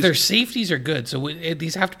 Mike Because Hughes, their safeties are good. So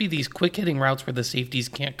these have to be these quick hitting routes where the safeties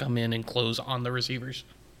can't come in and close on the receivers.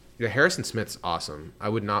 yeah, Harrison Smith's awesome. I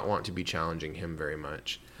would not want to be challenging him very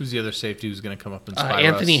much. Who's the other safety who's going to come up and spy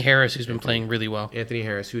Anthony Russ? Harris, who's been playing really well. Anthony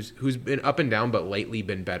Harris, who's been up and down, but lately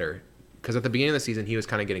been better. Because at the beginning of the season, he was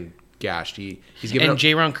kind of getting gashed. He's given And up.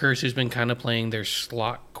 Jaron Kearse, who's been kind of playing their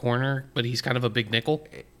slot corner, but he's kind of a big nickel.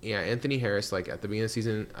 Yeah, Anthony Harris, like at the beginning of the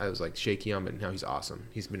season, I was like shaky on, but now he's awesome.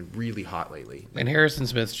 He's been really hot lately. And Harrison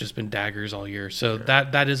Smith's just been daggers all year. So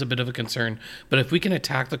that is a bit of a concern. But if we can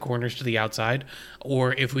attack the corners to the outside,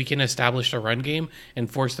 or if we can establish a run game and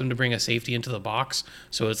force them to bring a safety into the box,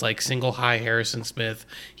 so it's like single high Harrison Smith,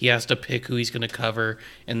 he has to pick who he's going to cover,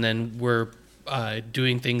 and then we're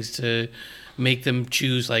doing things to make them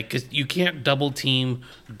choose, like, because you can't double team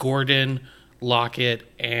Gordon, Lockett,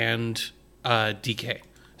 and DK.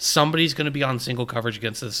 Somebody's going to be on single coverage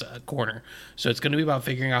against this corner. So it's going to be about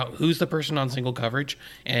figuring out who's the person on single coverage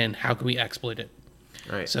and how can we exploit it.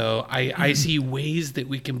 All right. So I see ways that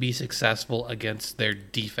we can be successful against their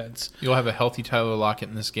defense. You'll have a healthy Tyler Lockett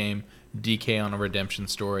in this game. DK on a redemption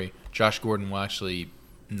story. Josh Gordon will actually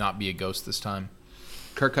not be a ghost this time.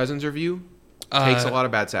 Kirk Cousins review. Takes a lot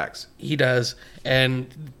of bad sacks. He does.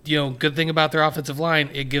 And, good thing about their offensive line,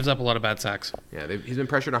 it gives up a lot of bad sacks. Yeah, he's been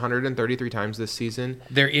pressured 133 times this season.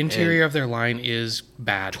 Their interior of their line is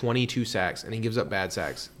bad. 22 sacks, and he gives up bad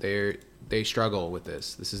sacks. They struggle with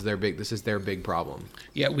this. This is their big problem.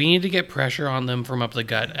 Yeah, we need to get pressure on them from up the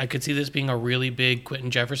gut. I could see this being a really big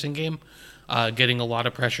Quentin Jefferson game, getting a lot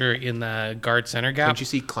of pressure in the guard center gap. Don't you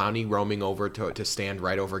see Clowney roaming over to stand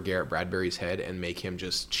right over Garrett Bradbury's head and make him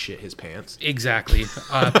just shit his pants? Exactly.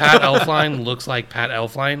 Pat Elflein looks like Pat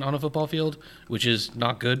Elflein on a football field, which is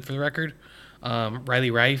not good for the record.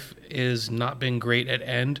 Riley Reif is not been great at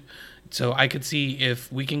end. So I could see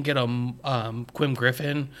if we can get a Quim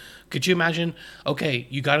Griffin. Could you imagine? Okay,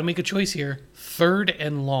 you got to make a choice here. 3rd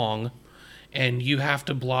and long, and you have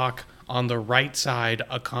to block on the right side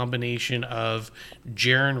a combination of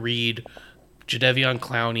Jaron Reed, Jadeveon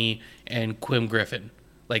Clowney, and Quim Griffin.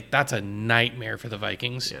 Like, that's a nightmare for the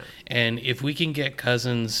Vikings. Yeah. And if we can get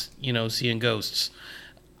Cousins, seeing ghosts,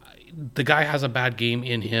 the guy has a bad game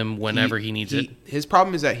in him whenever he needs it. His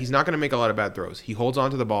problem is that he's not going to make a lot of bad throws. He holds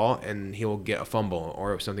on to the ball, and he'll get a fumble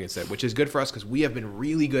or something instead, which is good for us because we have been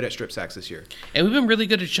really good at strip sacks this year. And we've been really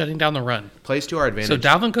good at shutting down the run. Plays to our advantage. So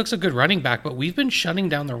Dalvin Cook's a good running back, but we've been shutting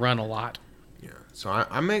down the run a lot. Yeah. So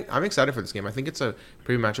I'm excited for this game. I think it's a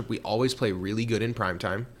pretty matchup. We always play really good in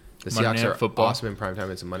primetime. The Monday Seahawks Night are Football. awesome in primetime.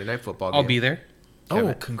 It's a Monday Night Football game. I'll be there.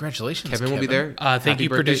 Oh, congratulations, Kevin will be there. Thank Happy you,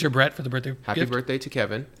 birthday. producer Brett, for the birthday Happy gift. birthday to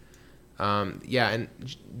Kevin. Yeah, and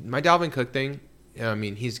my Dalvin Cook thing, I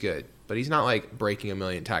mean, he's good, but he's not like breaking a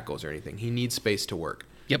million tackles or anything. He needs space to work.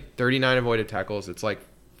 Yep. 39 avoided tackles. It's like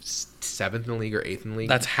 7th in the league or 8th in the league.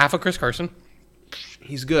 That's half of Chris Carson.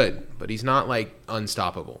 He's good, but he's not like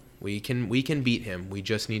unstoppable. We can beat him. We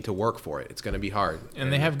just need to work for it. It's going to be hard.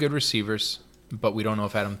 And they have good receivers, but we don't know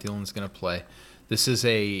if Adam Thielen's going to play. This is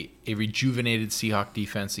a rejuvenated Seahawk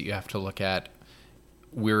defense that you have to look at.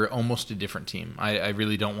 We're almost a different team. I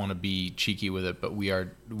really don't want to be cheeky with it, but we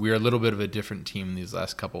are a little bit of a different team these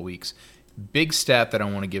last couple weeks. Big stat that I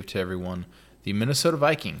want to give to everyone. The Minnesota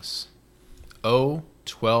Vikings,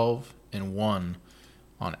 0-12-1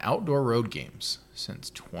 on outdoor road games since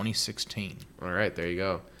 2016. All right, there you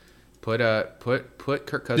go. Put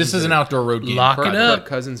Kirk Cousins. This is an outdoor road game. Lock it up. Put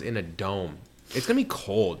Cousins in a dome. It's gonna be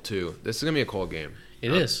cold too. This is gonna be a cold game.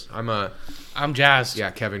 It is. I'm jazzed.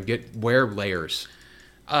 Yeah, Kevin, wear layers.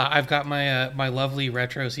 I've got my lovely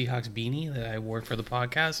retro Seahawks beanie that I wore for the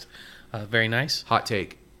podcast. Very nice. Hot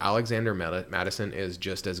take: Alexander Madison is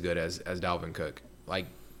just as good as Dalvin Cook. Like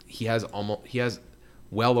he has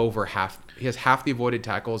well over half. He has half the avoided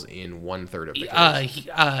tackles in 1/3 of the games.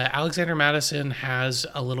 Alexander Madison has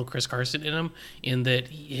a little Chris Carson in him, in that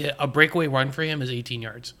a breakaway run for him is 18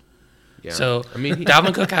 yards. Yeah. So I mean,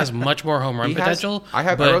 Dalvin Cook has much more home run potential. I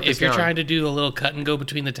but wrote this if you're down. trying to do a little cut and go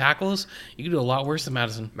between the tackles, you can do a lot worse than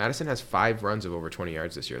Madison. Madison has 5 runs of over 20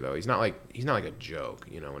 yards this year, though. He's not like a joke,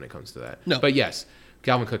 when it comes to that. No. But yes,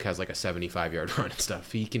 Dalvin Cook has like a 75-yard run and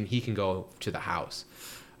stuff. He can go to the house.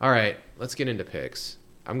 All right, let's get into picks.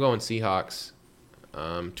 I'm going Seahawks,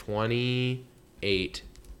 28.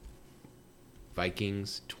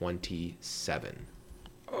 Vikings 27.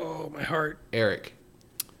 Oh, my heart. Eric.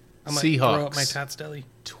 I might Seahawks. throw up my Tats Deli.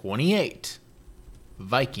 28.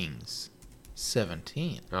 Vikings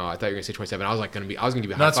 17. Oh, I thought you were gonna say 27. I was gonna give you a high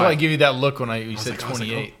That's five. why I give you that look when you said I was like,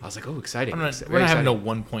 28. I was like, oh, exciting. We're Very not having a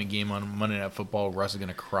exciting. 1-point game on Monday Night Football. Russ is going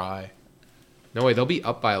to cry. No way, they'll be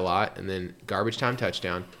up by a lot, and then garbage time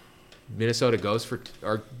touchdown. Minnesota goes for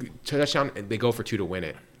touchdown. And they go for 2 to win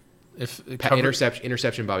it.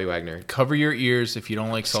 Interception. Bobby Wagner. Cover your ears if you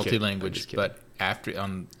don't like Just salty kidding. I'm language. just kidding. But after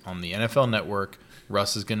on the NFL Network,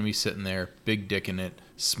 Russ is going to be sitting there, big dick in it,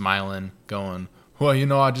 smiling, going, "Well,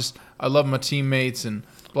 I love my teammates and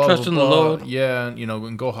blah Trust blah in blah." the Lord. Yeah,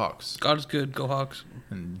 and go Hawks. God is good. Go Hawks.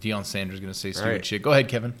 And Deion Sanders is going to say stupid right. shit. Go ahead,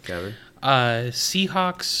 Kevin. Kevin.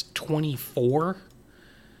 Seahawks 24.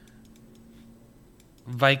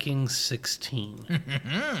 Vikings 16.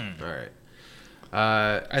 All right.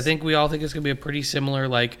 I think we all think it's going to be a pretty similar,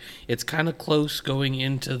 it's kind of close going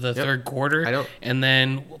into the third quarter. And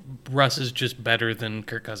then Russ is just better than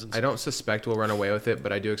Kirk Cousins. I don't suspect we'll run away with it,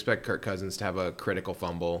 but I do expect Kirk Cousins to have a critical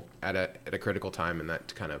fumble at a critical time, and that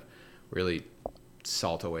to kind of really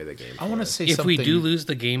salt away the game. I want to say If something. we do lose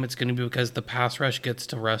the game, it's going to be because the pass rush gets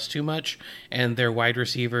to Russ too much, and their wide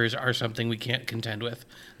receivers are something we can't contend with.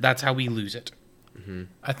 That's how we lose it. Mm-hmm.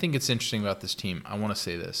 I think it's interesting about this team. I want to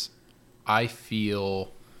say this. I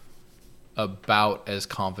feel about as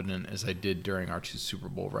confident as I did during our 2 Super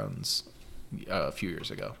Bowl runs a few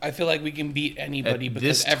years ago. I feel like we can beat anybody At because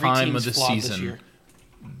this every time team's of the flawed season, this year.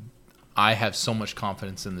 I have so much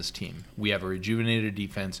confidence in this team. We have a rejuvenated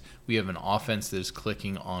defense. We have an offense that is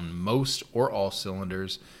clicking on most or all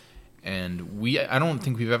cylinders. And I don't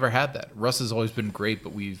think we've ever had that. Russ has always been great,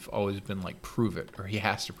 but we've always been like, prove it, or he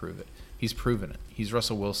has to prove it. He's proven it. He's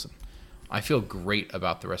Russell Wilson. I feel great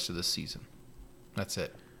about the rest of this season. That's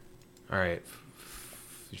it. All right.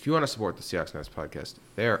 If you want to support the Seahawks Nest podcast,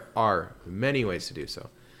 there are many ways to do so.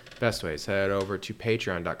 Best ways, head over to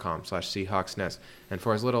patreon.com/SeahawksNest. And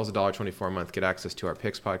for as little as $1.24 a month, get access to our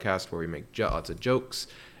Picks podcast where we make lots of jokes,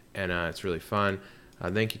 and it's really fun.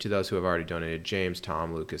 Thank you to those who have already donated: James,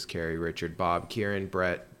 Tom, Lucas, Carrie, Richard, Bob, Kieran,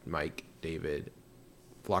 Brett, Mike, David,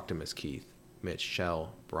 Flocktimus, Keith, Mitch,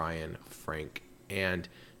 Shell, Brian, Frank, and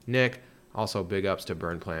Nick. Also, big ups to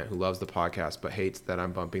Burn Plant, who loves the podcast but hates that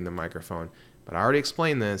I'm bumping the microphone. But I already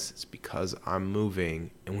explained this. It's because I'm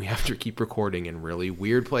moving, and we have to keep recording in really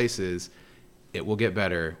weird places. It will get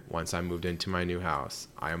better once I moved into my new house.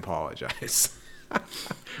 I apologize.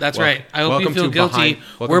 That's right. I hope you feel guilty.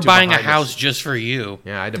 We're buying a house just for you.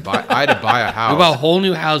 Yeah, I had to buy a house. We bought a whole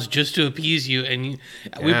new house just to appease you, and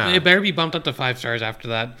it better be bumped up to 5 stars after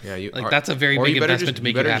that. Yeah, that's a very big investment to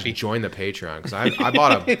make you happy. Just join the Patreon, because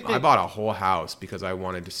I bought a whole house because I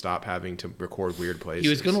wanted to stop having to record weird places. He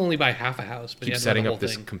was going to only buy half a house, but keep setting up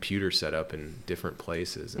this computer setup in different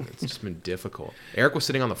places, and it's just been difficult. Eric was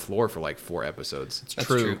sitting on the floor for like 4 episodes. That's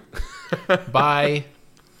true. By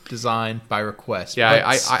design, by request. Yeah,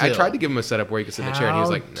 I tried to give him a setup where he could sit in the chair, and he was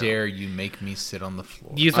like, "No. Dare you make me sit on the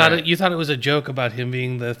floor?" You thought it was a joke about him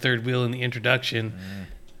being the third wheel in the introduction.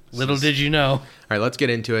 Little did you know. All right, let's get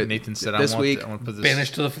into it. Nathan said, this week, I want to put this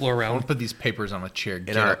banished to the floor round. I want to put these papers on a chair.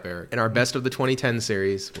 Get up, Eric. In our best of the 2010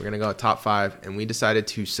 series, we're gonna go top 5, and we decided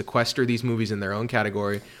to sequester these movies in their own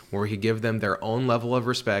category, where we could give them their own level of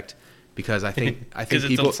respect. Because I think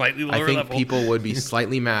people would be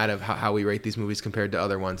slightly mad of how we rate these movies compared to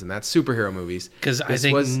other ones, and that's superhero movies. Because I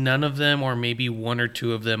think none of them, or maybe 1 or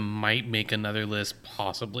 2 of them, might make another list,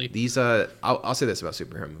 possibly. These, I'll say this about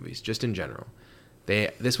superhero movies, just in general.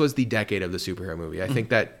 This was the decade of the superhero movie. I think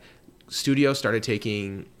that studios started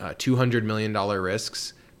taking $200 million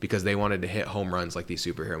risks because they wanted to hit home runs like these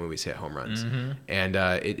superhero movies hit home runs. Mm-hmm. And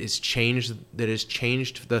it has changed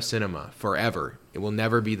the cinema forever. It will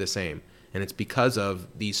never be the same. And it's because of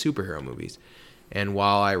these superhero movies. And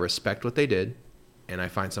while I respect what they did, and I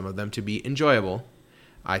find some of them to be enjoyable,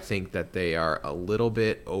 I think that they are a little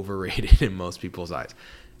bit overrated in most people's eyes.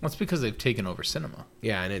 That's because they've taken over cinema.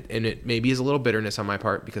 Yeah, and it maybe is a little bitterness on my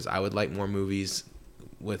part, because I would like more movies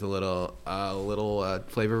with a little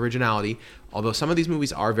flavor of originality. Although some of these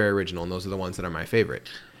movies are very original, and those are the ones that are my favorite.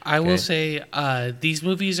 I will say these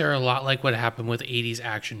movies are a lot like what happened with 80s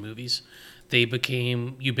action movies. They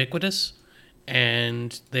became ubiquitous,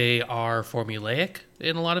 and they are formulaic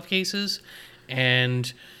in a lot of cases,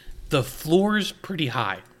 and the floor's pretty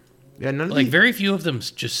high. Yeah, very few of them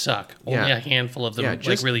just suck. Only a handful of them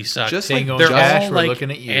really suck. Just like they're all like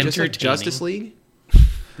looking at you. Just like Justice League.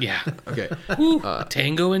 Yeah. Okay.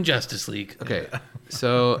 Tango and Justice League. Okay.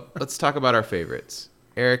 So let's talk about our favorites.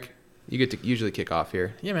 Eric, you get to usually kick off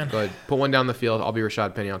here. Yeah, man. Go ahead. Put one down the field. I'll be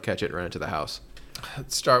Rashad Penny. I'll catch it and run it to the house.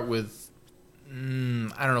 Let's start with, I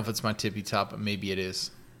don't know if it's my tippy top, but maybe it is.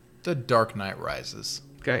 The Dark Knight Rises.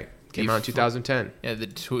 Okay. Came out in 2010. Yeah,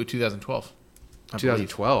 2012.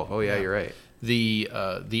 2012. Oh, yeah, you're right. The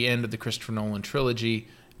end of the Christopher Nolan trilogy.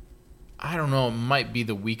 I don't know, it might be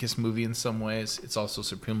the weakest movie in some ways. It's also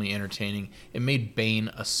supremely entertaining. It made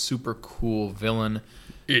Bane a super cool villain.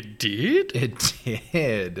 It did? It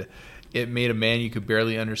did. It made a man you could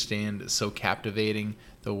barely understand so captivating.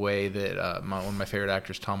 The way that one of my favorite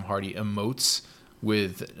actors, Tom Hardy, emotes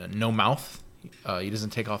with no mouth. He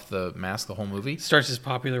doesn't take off the mask the whole movie. Starts his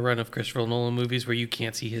popular run of Christopher Nolan movies where you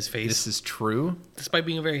can't see his face. This is true. Despite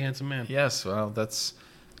being a very handsome man. Yes, well, it's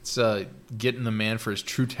getting the man for his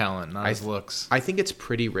true talent, not his looks. I think it's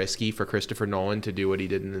pretty risky for Christopher Nolan to do what he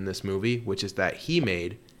did in this movie, which is that he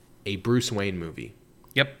made a Bruce Wayne movie.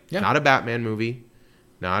 Yep. Yeah. Not a Batman movie.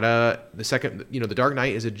 Not the second. The Dark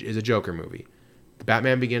Knight is a Joker movie. The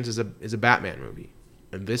Batman Begins is a Batman movie.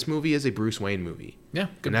 And this movie is a Bruce Wayne movie. Yeah,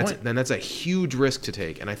 good point. Then that's a huge risk to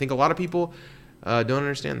take, and I think a lot of people don't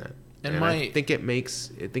understand that. And I think it makes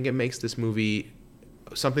this movie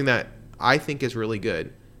something that I think is really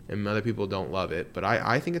good, and other people don't love it. But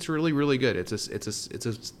I think it's really, really good. It's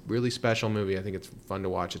a really special movie. I think it's fun to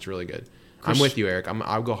watch. It's really good. I'm with you, Eric.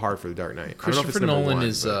 I'll go hard for The Dark Knight. Christopher Nolan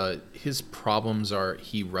is his problems are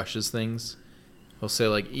he rushes things. He'll say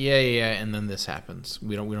like yeah, and then this happens.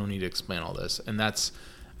 We don't need to explain all this, and that's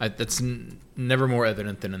never more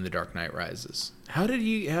evident than in The Dark Knight Rises. How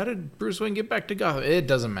did Bruce Wayne get back to Gotham? It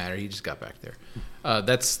doesn't matter. He just got back there.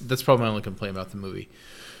 That's probably my only complaint about the movie.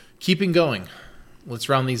 Keeping going, let's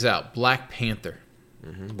round these out. Black Panther.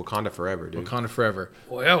 Wakanda forever, dude. Wakanda Forever.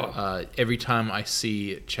 Well, Every time I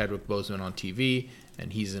see Chadwick Boseman on TV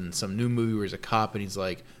and he's in some new movie where he's a cop and he's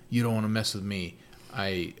like, "You don't want to mess with me,"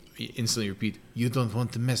 I instantly repeat, "You don't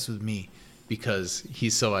want to mess with me," because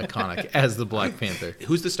he's so iconic as the Black Panther.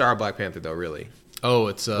 Who's the star of Black Panther, though, really? Oh,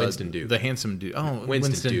 it's Winston Duke. the handsome dude. Oh,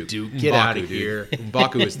 Winston Duke. Get M'Baku, out of dude. here.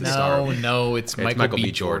 M'Baku is the star. No, it's Michael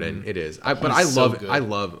B. Jordan. It is. But He's so good. I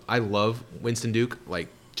love Winston Duke, like,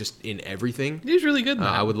 just in everything. he's really good in that.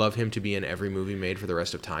 I would love him to be in every movie made for the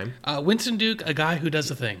rest of time. Winston Duke, a guy who does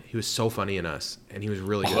a thing. He was so funny in Us, and he was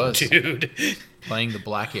really He good. was. Dude. Playing the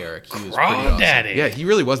Black Eric. He was pretty awesome. Crawdaddy. Yeah, he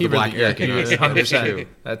really was the Black Eric in he Us. was 100%. True.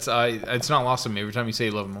 It's not lost on me. Every time you say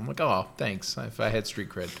you love him, I'm like, oh, thanks. If I had street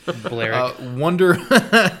cred. Blarick.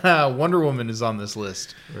 Wonder Woman is on this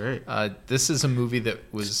list. Right. This is a movie that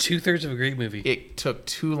was 2/3 of a great movie. It took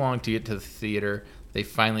too long to get to the theater. They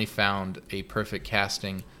finally found a perfect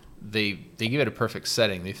casting. They give it a perfect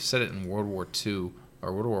setting. They set it in World War II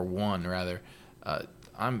or World War One rather.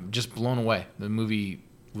 I'm just blown away. The movie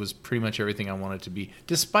was pretty much everything I wanted it to be,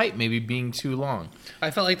 despite maybe being too long.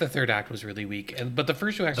 I felt like the third act was really weak, but the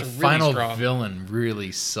first two acts The were really final strong. villain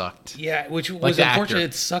really sucked. Yeah, which was Like the unfortunate. actor.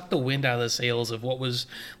 It sucked the wind out of the sails of what was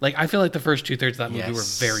like. I feel like the first 2/3 of that movie were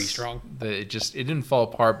Yes. very strong. It didn't fall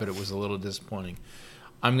apart, but it was a little disappointing.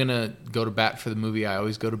 I'm gonna go to bat for the movie I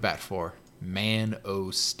always go to bat for, Man o'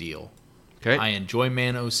 Steel. Okay. I enjoy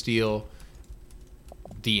Man o' Steel.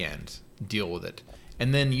 The end. Deal with it.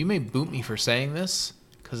 And then you may boot me for saying this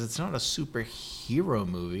because it's not a superhero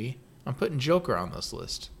movie. I'm putting Joker on this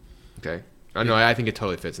list. Okay. I know. I think it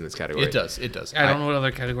totally fits in this category. It does. It does. I don't know what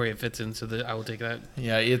other category it fits in, so I will take that.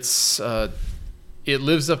 Yeah, it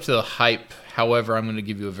lives up to the hype. However, I'm going to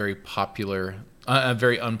give you a very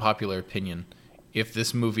unpopular opinion. If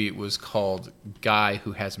this movie was called Guy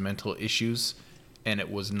Who Has Mental Issues and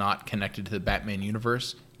it was not connected to the Batman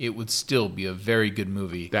universe, it would still be a very good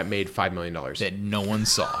movie That made $5 million. that no one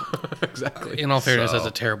saw. Exactly. In all fairness, So- that's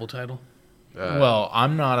a terrible title. Well,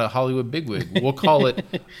 I'm not a Hollywood bigwig. We'll call it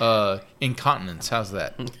Incontinence. How's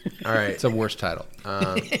that? All right. It's a worse title.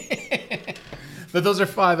 But those are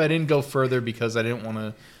 5. I didn't go further because I didn't want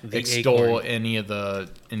to The extol Acorn. any of the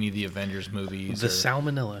Avengers movies. The or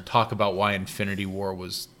Salmonella. talk about why Infinity War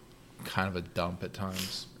was kind of a dump at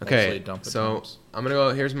times. Mostly Okay, a dump at so times. I'm gonna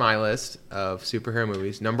go. Here's my list of superhero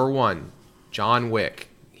movies. Number 1, John Wick.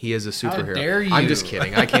 He is a superhero. dare I'm you. just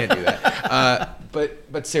kidding. I can't do that.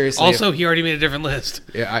 But seriously, Also, he already made a different list.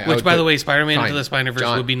 Yeah, I Which, would by the put- way, Spider-Man fine. Into the Spider-Verse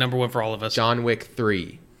John- would be number 1 for all of us. John Wick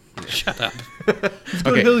 3. Shut up. It's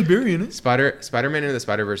got okay. Halle Berry in it. Spider-Man Into the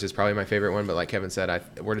Spider-Verse is probably my favorite one, but like Kevin said,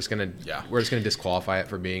 we're just gonna Yeah. disqualify it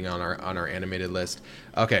for being on our animated list.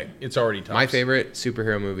 Okay, It's already tops. my favorite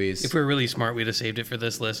superhero movies. If we were really smart, we'd have saved it for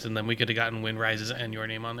this list, and then we could have gotten Wind Rises and your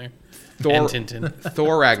name on there. Thor, And Tintin.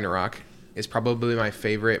 Thor Ragnarok is probably my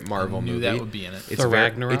favorite Marvel I knew movie. that would be in it. It's Thor very,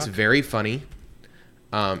 Ragnarok? It's very funny.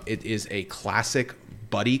 It is a classic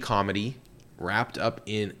buddy comedy wrapped up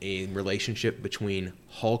in a relationship between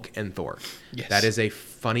Hulk and Thor. Yes. That is a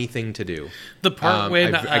funny thing to do. The part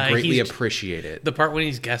when I greatly he's- appreciate it. The part when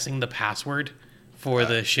he's guessing the password for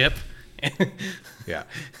the ship. Yeah.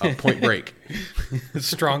 Point Break.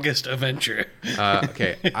 Strongest adventure.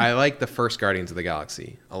 Okay. I like the first Guardians of the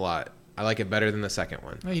Galaxy a lot. I like it better than the second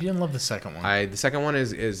one. Oh, you didn't love the second one. The second one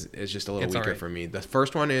is just a little It's weaker alright. for me. The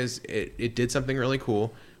first one is it did something really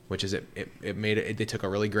cool, which is it made it. They took a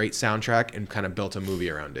really great soundtrack and kind of built a movie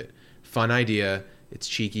around it. Fun idea. It's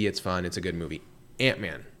cheeky. It's fun. It's a good movie.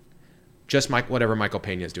 Ant-Man. Just whatever Michael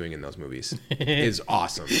Pena is doing in those movies is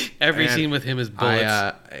awesome. Every And scene with him is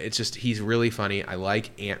bullets. it's just he's really funny. I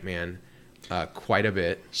like Ant-Man quite a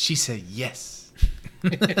bit. She said yes.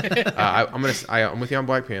 I'm with you on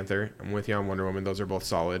Black Panther. I'm with you on Wonder Woman. Those are both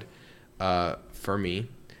solid for me.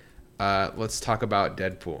 Let's talk about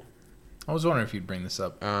Deadpool. I was wondering if you'd bring this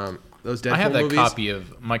up. Those Deadpool I have that movies, copy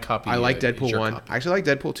of my copy. I like is Deadpool your 1. copy. I actually like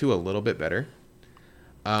Deadpool 2 a little bit better.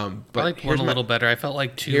 But I liked one here's a my- little better. I felt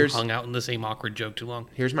like 2 here's- hung out in the same awkward joke too long.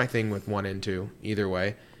 Here's my thing with 1 and 2. Either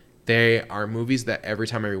way, they are movies that every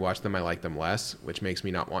time I rewatch them, I like them less, which makes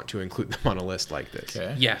me not want to include them on a list like this.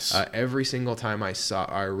 Okay. Yes. Every single time I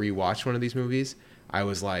rewatched one of these movies, I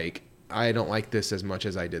was like, I don't like this as much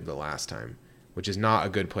as I did the last time, which is not a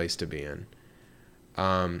good place to be in.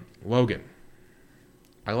 Logan.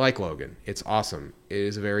 I like Logan. It's awesome. It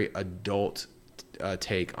is a very adult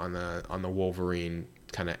take on the Wolverine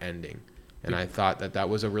kind of ending, and I thought that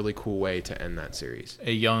was a really cool way to end that series.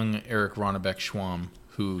 A young Eric Ronnebeck Schwam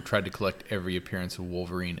who tried to collect every appearance of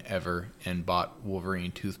Wolverine ever and bought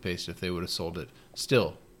Wolverine toothpaste if they would have sold it,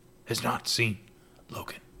 still has not seen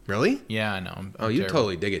Logan. Really? Yeah, I know. I'm Oh, you terrible.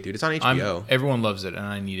 totally dig it, dude. It's on HBO. Everyone loves it, and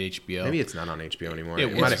I need HBO. Maybe it's not on HBO anymore.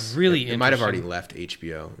 It might was have- really It might have already interesting. left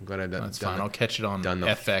HBO. I'm glad I've done, That's done fine. I'll catch it on done the-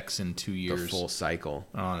 FX in 2 the years. full cycle.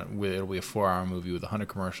 It'll be a 4-hour movie with 100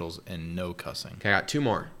 commercials and no cussing. Okay, I got two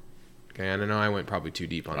more. Okay, I don't know. I went probably too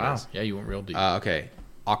deep on Wow. this. Yeah, you went real deep. Okay,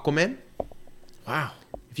 Aquaman. Wow.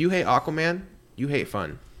 If you hate Aquaman, you hate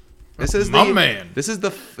fun. This is My the man.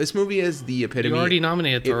 This movie is the epitome. You already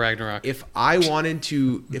nominated Thor Ragnarok. If I wanted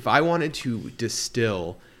to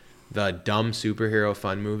distill the dumb superhero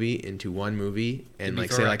fun movie into one movie and be like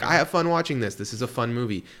Thor say like Ragnarok. I have fun watching this. This is a fun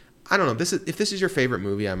movie. I don't know. If this is your favorite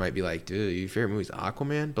movie, I might be like, dude, your favorite movie is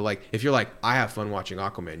Aquaman. But like, if you're like, I have fun watching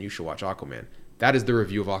Aquaman, you should watch Aquaman. That is the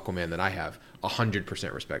review of Aquaman that I have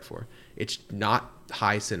 100% respect for. It's not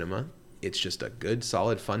high cinema. It's just a good,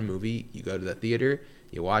 solid, fun movie. You go to the theater,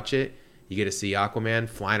 you watch it, you get to see Aquaman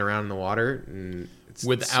flying around in the water. And it's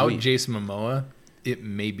Without sweet. Jason Momoa, it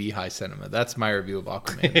may be high cinema. That's my review of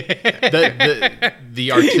Aquaman.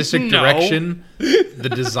 the artistic No. direction, the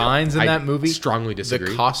designs in I that movie, strongly disagree.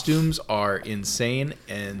 The costumes are insane,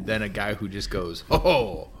 and then a guy who just goes,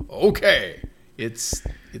 "Oh, okay." It's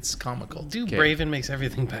comical. Dude, Okay. Braven makes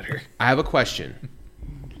everything better. I have a question.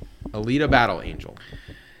 Alita Battle Angel.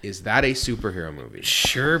 Is that a superhero movie?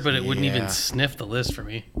 Sure, but it wouldn't Yeah. even sniff the list for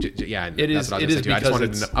me. Yeah, It that's is- what I it was is gonna say too. I just because wanted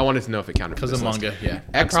to it's- know, I wanted to know if it counted for Because this of list. manga, yeah.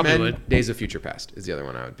 I probably X-Men would. Days of Future Past is the other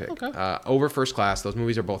one I would pick. Okay. Over First Class. Those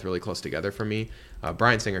movies are both really close together for me.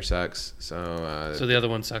 Bryan Singer sucks. So So the other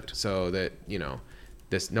one sucked. that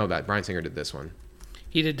that Bryan Singer did this one.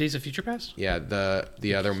 He did Days of Future Past? Yeah,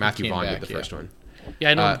 the other Matthew came Vaughn back, did the yeah. first one.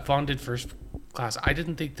 Yeah, I know Vaughn did First Class. I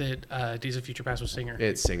didn't think that Days of Future Past was Singer.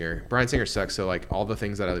 It's Singer. Bryan Singer sucks. So like all the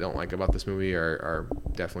things that I don't like about this movie are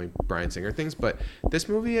definitely Bryan Singer things. But this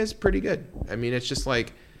movie is pretty good. I mean, it's just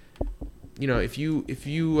like, if you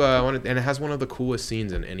want to, and it has one of the coolest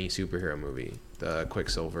scenes in any superhero movie, the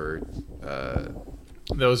Quicksilver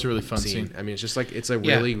That was a really fun scene. scene. I mean, it's just like it's a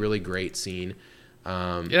Yeah. really really great scene.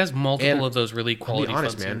 It has multiple and of those really I'll quality be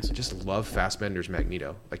honest, fun man. scenes. Just love Fassbender's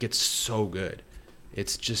Magneto. Like it's so good.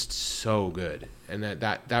 It's just so good, and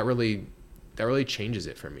that really changes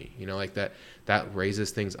it for me. Like that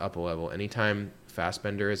raises things up a level. Anytime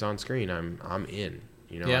Fassbender is on screen, I'm in.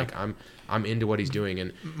 Yeah. Like I'm into what he's doing,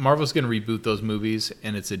 and Marvel's going to reboot those movies,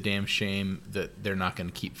 and it's a damn shame that they're not going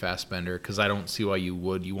to keep Fassbender, because I don't see why you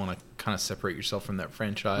would. You want to kind of separate yourself from that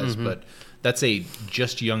franchise, but that's a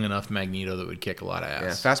just young enough Magneto that would kick a lot of yeah,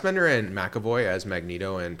 ass. Fassbender and McAvoy as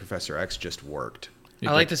Magneto and Professor X just worked.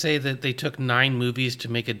 I like to say that they took 9 movies to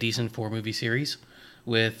make a decent 4-movie series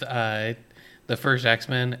with the first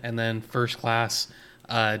X-Men and then First Class,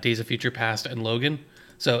 Days of Future Past, and Logan.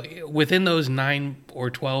 So within those 9 or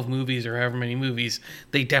 12 movies or however many movies,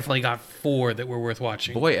 they definitely got 4 that were worth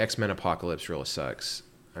watching. Boy, X-Men Apocalypse really sucks.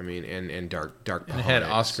 I mean, and Dark And it had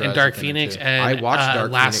Phoenix. Oscar And Isaac Dark in it, Phoenix too. and I watched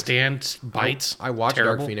Dark Last Phoenix. Stand bites. I watched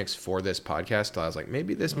Terrible. Dark Phoenix for this podcast. I was like,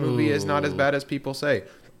 maybe this movie is not as bad as people say.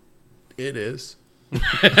 It is.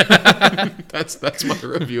 That's my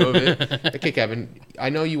review of it. Okay, Kevin, I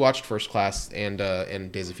know you watched First Class and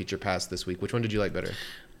Days of Future Past this week. Which one did you like better?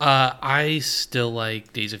 I still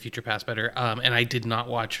like Days of Future Past better, and I did not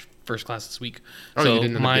watch First Class this week. Oh, so you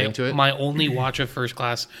didn't end up getting to it? my only watch of First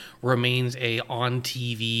Class remains a on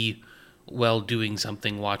TV while doing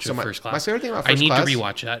something watch So of my- First Class. my favorite thing about I First need Class to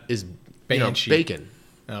rewatch that. Is Banshee. Bacon.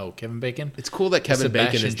 Oh, Kevin Bacon? It's cool that Kevin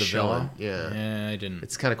Bacon is the Sebastian Shaw? villain. Yeah. Yeah, I didn't.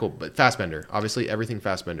 It's kind of cool, but Fassbender, obviously everything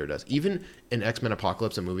Fassbender does. Even in X-Men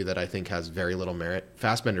Apocalypse, a movie that I think has very little merit,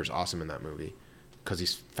 Fassbender's awesome in that movie because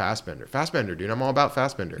he's Fassbender. Fassbender, dude, I'm all about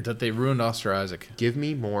Fassbender. That they ruined Oscar Isaac. Give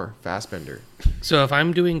me more Fassbender. So if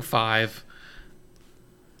I'm doing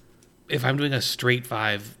a straight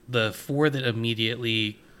 5, the 4 that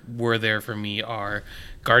immediately were there for me are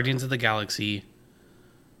Guardians of the Galaxy,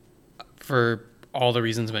 for all the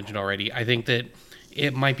reasons mentioned already. I think that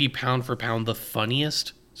it might be pound for pound the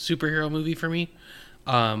funniest superhero movie for me.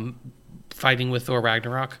 Fighting with Thor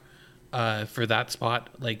Ragnarok for that spot.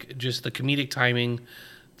 Like, just the comedic timing,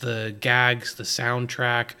 the gags, the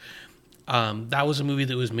soundtrack. That was a movie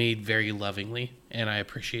that was made very lovingly, and I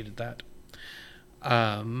appreciated that.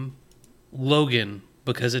 Logan,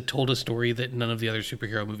 because it told a story that none of the other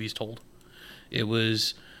superhero movies told. It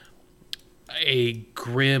was a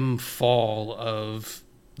grim fall of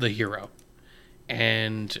the hero.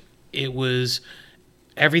 And it was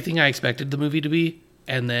everything I expected the movie to be,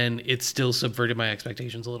 and then it still subverted my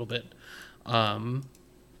expectations a little bit. Ant-Man,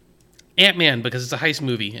 because it's a heist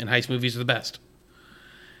movie, and heist movies are the best.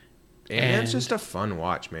 Ant-Man's just a fun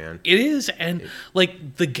watch, man. It is, and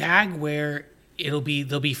like the gag where they'll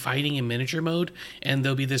be fighting in miniature mode, and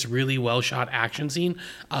there'll be this really well shot action scene.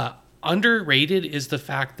 Underrated is the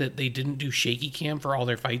fact that they didn't do shaky cam for all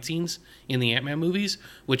their fight scenes in the Ant-Man movies,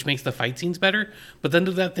 which makes the fight scenes better. But then do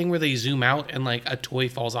that thing where they zoom out and like a toy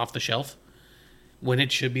falls off the shelf, when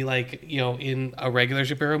it should be like, in a regular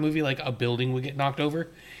superhero movie, like a building would get knocked over,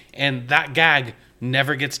 and that gag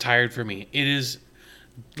never gets tired for me. It is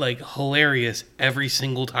like hilarious every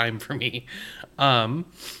single time for me. And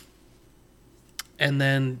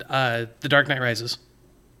then The Dark Knight Rises.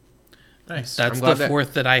 Nice. That's the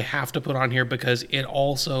fourth that I have to put on here because it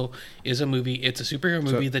also is a movie. It's a superhero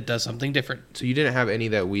movie that does something different. So you didn't have any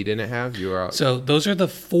that we didn't have? You were out. So those are the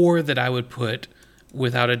four that I would put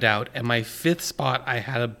without a doubt. And my fifth spot, I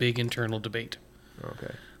had a big internal debate.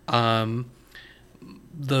 Okay. The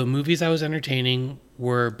movies I was entertaining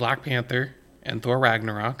were Black Panther and Thor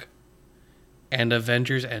Ragnarok and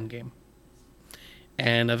Avengers Endgame.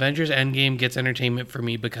 And Avengers Endgame gets entertainment for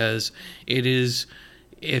me because it is,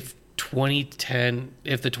 if the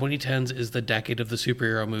 2010s is the decade of the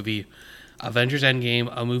superhero movie, Avengers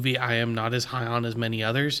Endgame, a movie I am not as high on as many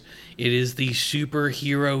others, it is the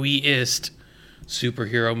superhero-iest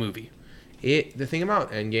superhero movie. The thing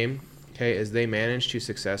about Endgame, okay, is they managed to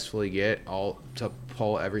successfully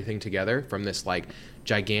pull everything together from this like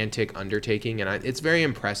gigantic undertaking, and it's very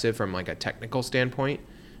impressive from like a technical standpoint,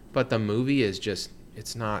 but the movie is just,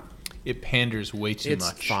 it's not. It panders way too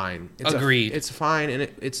much. It's fine. Agreed. It's fine, and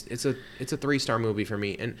it's a 3-star movie for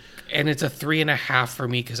me, and it's a 3.5 for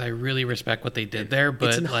me because I really respect what they did there.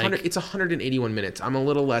 But it's 181 minutes. I'm a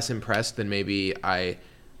little less impressed than maybe I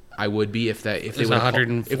would be if they would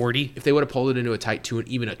 140. If they would have pulled it into a tight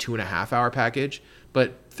even a 2.5 hour package.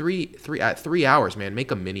 But at 3 hours, man, make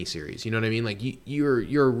a mini series. You know what I mean? Like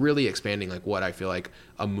you're really expanding like what I feel like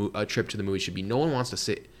a trip to the movie should be. No one wants to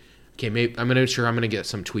sit. Okay, maybe I'm gonna get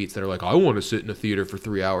some tweets that are like, I want to sit in a theater for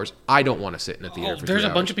 3 hours. I don't want to sit in a theater for 3 hours.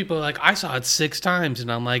 There's a bunch of people like, I saw it 6 times, and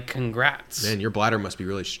I'm like, congrats. Man, your bladder must be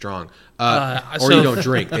really strong. Or you don't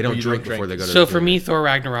drink. They don't drink before they go to the theater. So for me, Thor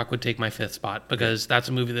Ragnarok would take my 5th spot because that's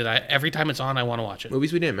a movie that every time it's on, I want to watch it.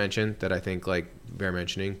 Movies we didn't mention that I think like bear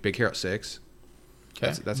mentioning: Big Hero 6.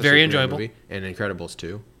 Okay. That's a very superhero enjoyable movie, and Incredibles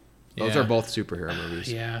 2. Those are both superhero movies.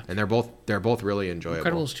 Yeah, and they're both really enjoyable.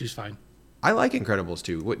 Incredibles 2's fine. I like Incredibles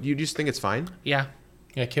 2. What, you just think it's fine? Yeah.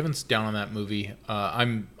 Yeah, Kevin's down on that movie.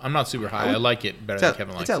 I'm not super high. I like it better than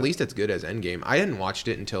Kevin likes it. It's at least as good as Endgame. I hadn't watched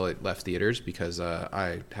it until it left theaters because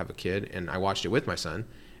I have a kid, and I watched it with my son,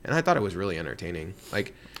 and I thought it was really entertaining.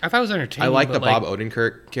 Like I thought it was entertaining. I like the Bob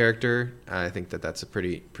Odenkirk character. I think that's a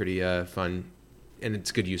pretty fun, and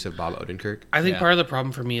it's good use of Bob Odenkirk. I think part of the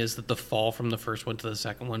problem for me is that the fall from the first one to the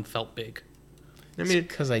second one felt big. I mean,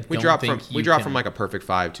 because we dropped from like a perfect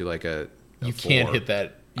 5 to like a you 4. Can't hit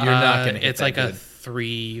that. You're not going to hit it's that. It's like good. a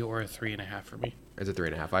 3 or a 3.5 for me. It's a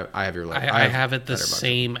 3.5. I have your level. I have it the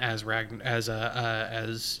same as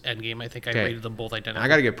Endgame. I think I rated them both identical. I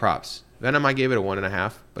got to give props. Venom, I gave it a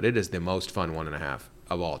 1.5, but it is the most fun 1.5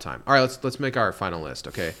 of all time. All right, let's make our final list,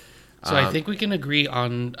 okay? So I think we can agree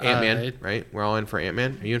on Ant-Man, right? We're all in for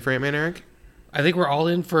Ant-Man. Are you in for Ant-Man, Eric? I think we're all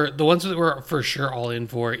in for the ones that we're for sure all in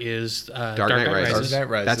for is Dark Knight Rises. Dark Knight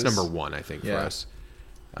Rises. That's number 1, I think, for us.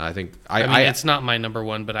 I think I mean, it's not my number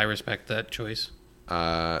 1, but I respect that choice.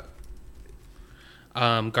 Guardians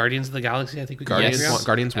of the Galaxy, I think we can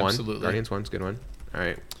Guardians 1. Absolutely. Guardians 1's a good one. All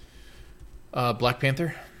right. Black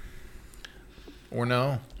Panther? Or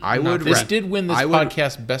no? This did win this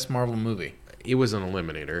podcast Best Marvel Movie. It was an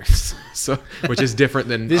eliminator, so which is different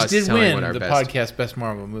than this us did telling win what our the best podcast Best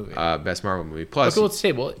Marvel Movie. Best Marvel movie. Plus, let's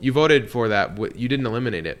table it. You voted for that. You didn't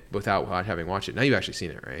eliminate it without having watched it. Now you've actually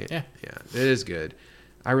seen it, right? Yeah. It is good.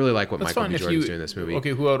 I really like what Michael B. Jordan's doing in this movie.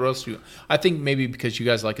 Okay, who else do you? I think maybe because you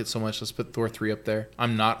guys like it so much, let's put Thor 3 up there.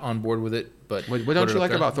 I'm not on board with it, but what don't you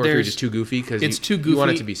like about Thor 3? Just too goofy? Because it's too goofy. You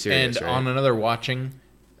want it to be serious, and right? on another watching,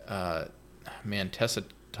 Tessa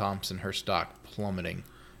Thompson, her stock plummeting.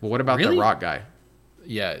 Well, what about the Rock guy?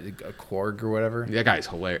 Yeah, a Korg or whatever. That guy's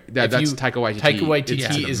hilarious. That's Taika Waititi. Taika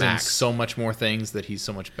Waititi is in so much more things that he's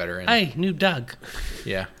so much better in. Hey, new Doug.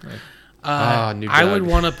 Yeah. New Doug. I would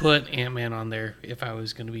want to put Ant-Man on there if I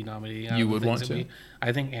was going to be nominated. You would want to?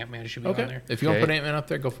 I think Ant-Man should be on there. If you want to put Ant-Man up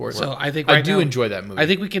there, go for it. So I think I do enjoy that movie. I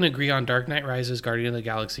think we can agree on Dark Knight Rises, Guardian of the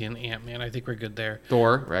Galaxy, and Ant-Man. I think we're good there.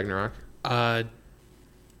 Thor, Ragnarok.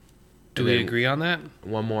 Do we agree on that?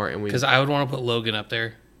 One more, and because I would want to put Logan up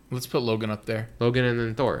there. Let's put Logan up there. Logan and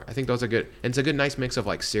then Thor. I think those are good. And it's a good, nice mix of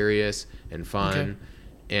like serious and fun,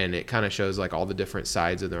 and it kind of shows like all the different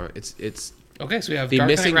sides of their. It's Okay, so we have The Dark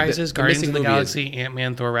missing- Knight Rises, the Guardians missing of the movie is- Galaxy,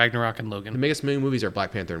 Ant-Man, Thor Ragnarok, and The Logan. biggest movies are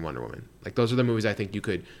Black Panther and Wonder Woman. Like those are the movies I think you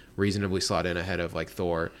could reasonably slot in ahead of like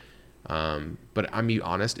Thor. But I'm be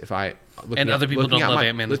honest, if I other people don't love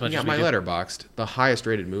Ant-Man as much looking as at we my do. Letterboxd, the highest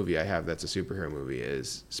rated movie I have that's a superhero movie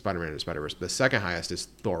is Spider-Man and the Spider-Verse. The second highest is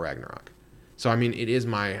Thor Ragnarok. So I mean, it is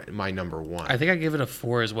my number one. I think I give it a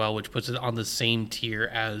 4 as well, which puts it on the same tier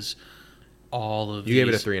as all of You gave it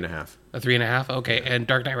a these. 3.5. A 3.5? Okay, and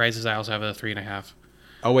Dark Knight Rises I also have a 3.5.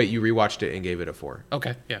 Oh wait, you rewatched it and gave it a 4.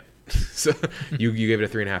 Okay, yeah. So you gave it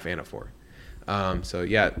a 3.5 and a 4. So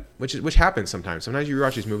yeah, which happens sometimes. Sometimes you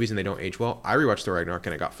rewatch these movies and they don't age well. I rewatched Thor Ragnarok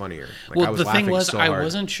and it got funnier. Like, I Well, the thing laughing was, so I hard.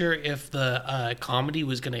 wasn't sure if the comedy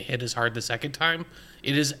was going to hit as hard the second time.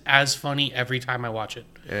 It is as funny every time I watch it.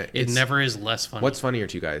 It It's- never is less funny. What's funnier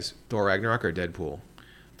to you guys, Thor Ragnarok or Deadpool?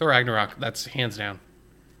 Thor Ragnarok? That's hands down.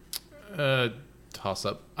 Toss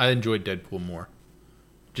up. I enjoyed Deadpool more.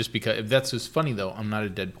 Just because if that's just funny though, I'm not a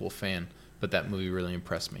Deadpool fan, but that movie really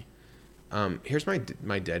impressed me. Here's my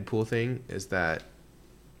Deadpool thing is that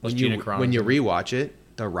Was when Gina you Carano in it? rewatch it,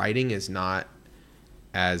 the writing is not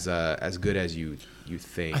as good as you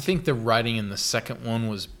think. I think the writing in the second one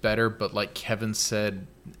was better, but like Kevin said,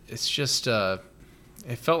 it's just it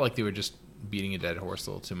felt like they were just beating a dead horse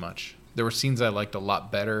a little too much. There were scenes I liked a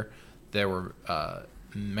lot better. There were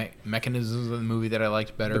mechanisms of the movie that I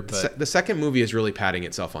liked better, but the second movie is really patting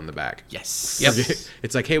itself on the back. yes, Yep.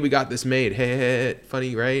 It's like, hey, we got this made. Hey,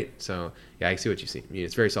 funny, right? So yeah, I see what you see. I mean,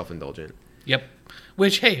 it's very self-indulgent. Yep.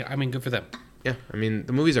 Which, hey, I mean, good for them. Yeah, I mean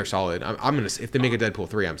the movies are solid. I'm gonna if they make a Deadpool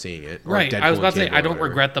 3, I'm seeing it. Or Right. Deadpool I was about to and say, Cable I or don't whatever.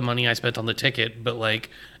 regret the money I spent on the ticket, but like,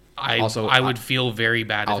 Also, I would feel very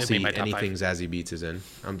bad I'll if it see made my top anything 5. Zazie Beetz is in.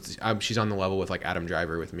 She's on the level with like Adam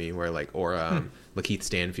Driver with me, where like or Lakeith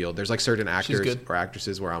Stanfield. There's like certain actors good. or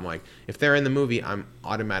actresses where I'm like, if they're in the movie, I'm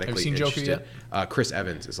automatically seen Joker interested. Chris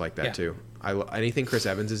Evans is like that Yeah. too. Anything Chris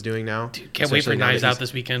Evans is doing now. Dude, can't wait for especially now Knives that Out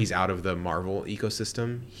this weekend. He's out of the Marvel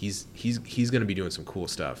ecosystem. He's going to be doing some cool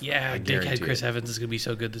stuff. Yeah, I Dickhead guarantee Chris it. Evans is going to be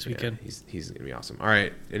so good this Yeah, weekend. he's going to be awesome. All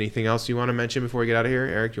right. Anything else you want to mention before we get out of here,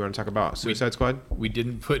 Eric? Do you want to talk about Suicide Squad? we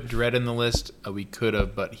didn't put Dredd in the list. We could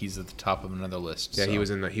have, but he's at the top of another list. Yeah, so he was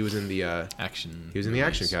in the action. he was in the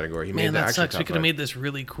action movies. category. He Man, made the that action sucks. top We could have 5. made this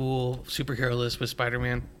really cool superhero list with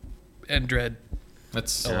Spider-Man and Dredd.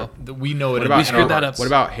 That's Yeah. we know it. What in about, We screwed that our up. What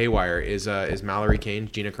about Haywire? Is Mallory Kane,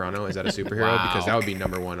 Gina Carano, is that a superhero? Wow. Because that would be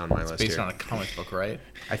number one on my list based here. on a comic book, right?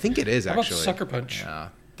 I think it is How about actually. Sucker Punch? Yeah,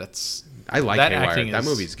 that's I like that Haywire. acting That is-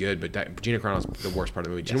 movie's good, but Gina Carano's the worst part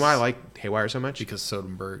of the movie. Do you know Yes. why I like Haywire so much? because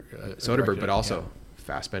Soderbergh. Soderbergh, directed but it, also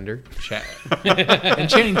Fassbender. yeah. and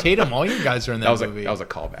Channing Tatum. All you guys are in that, That was movie. a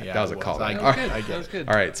callback. Yeah, that was a it was. callback. I get All it. right. I get it. good.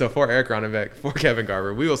 All right. So for Eric Ronnebeck, for Kevin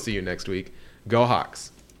Garber, we will see you next week. Go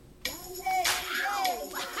Hawks.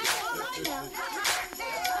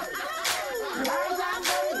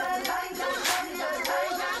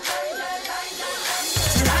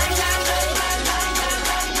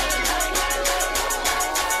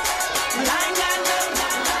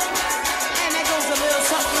 And that goes a little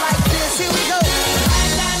something like this. Here we go. I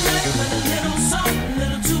ain't got nothing but a little song, a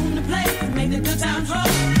little tune to play, make the good times roll.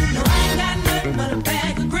 No, I ain't got nothing but a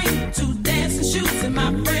bag of green, 2 dancing shoes, and my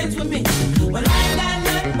friends with me. Well, I ain't got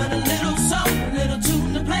nothing but a little song, a little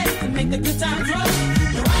tune to play, make the good times roll.